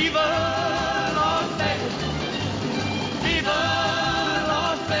shot. Viva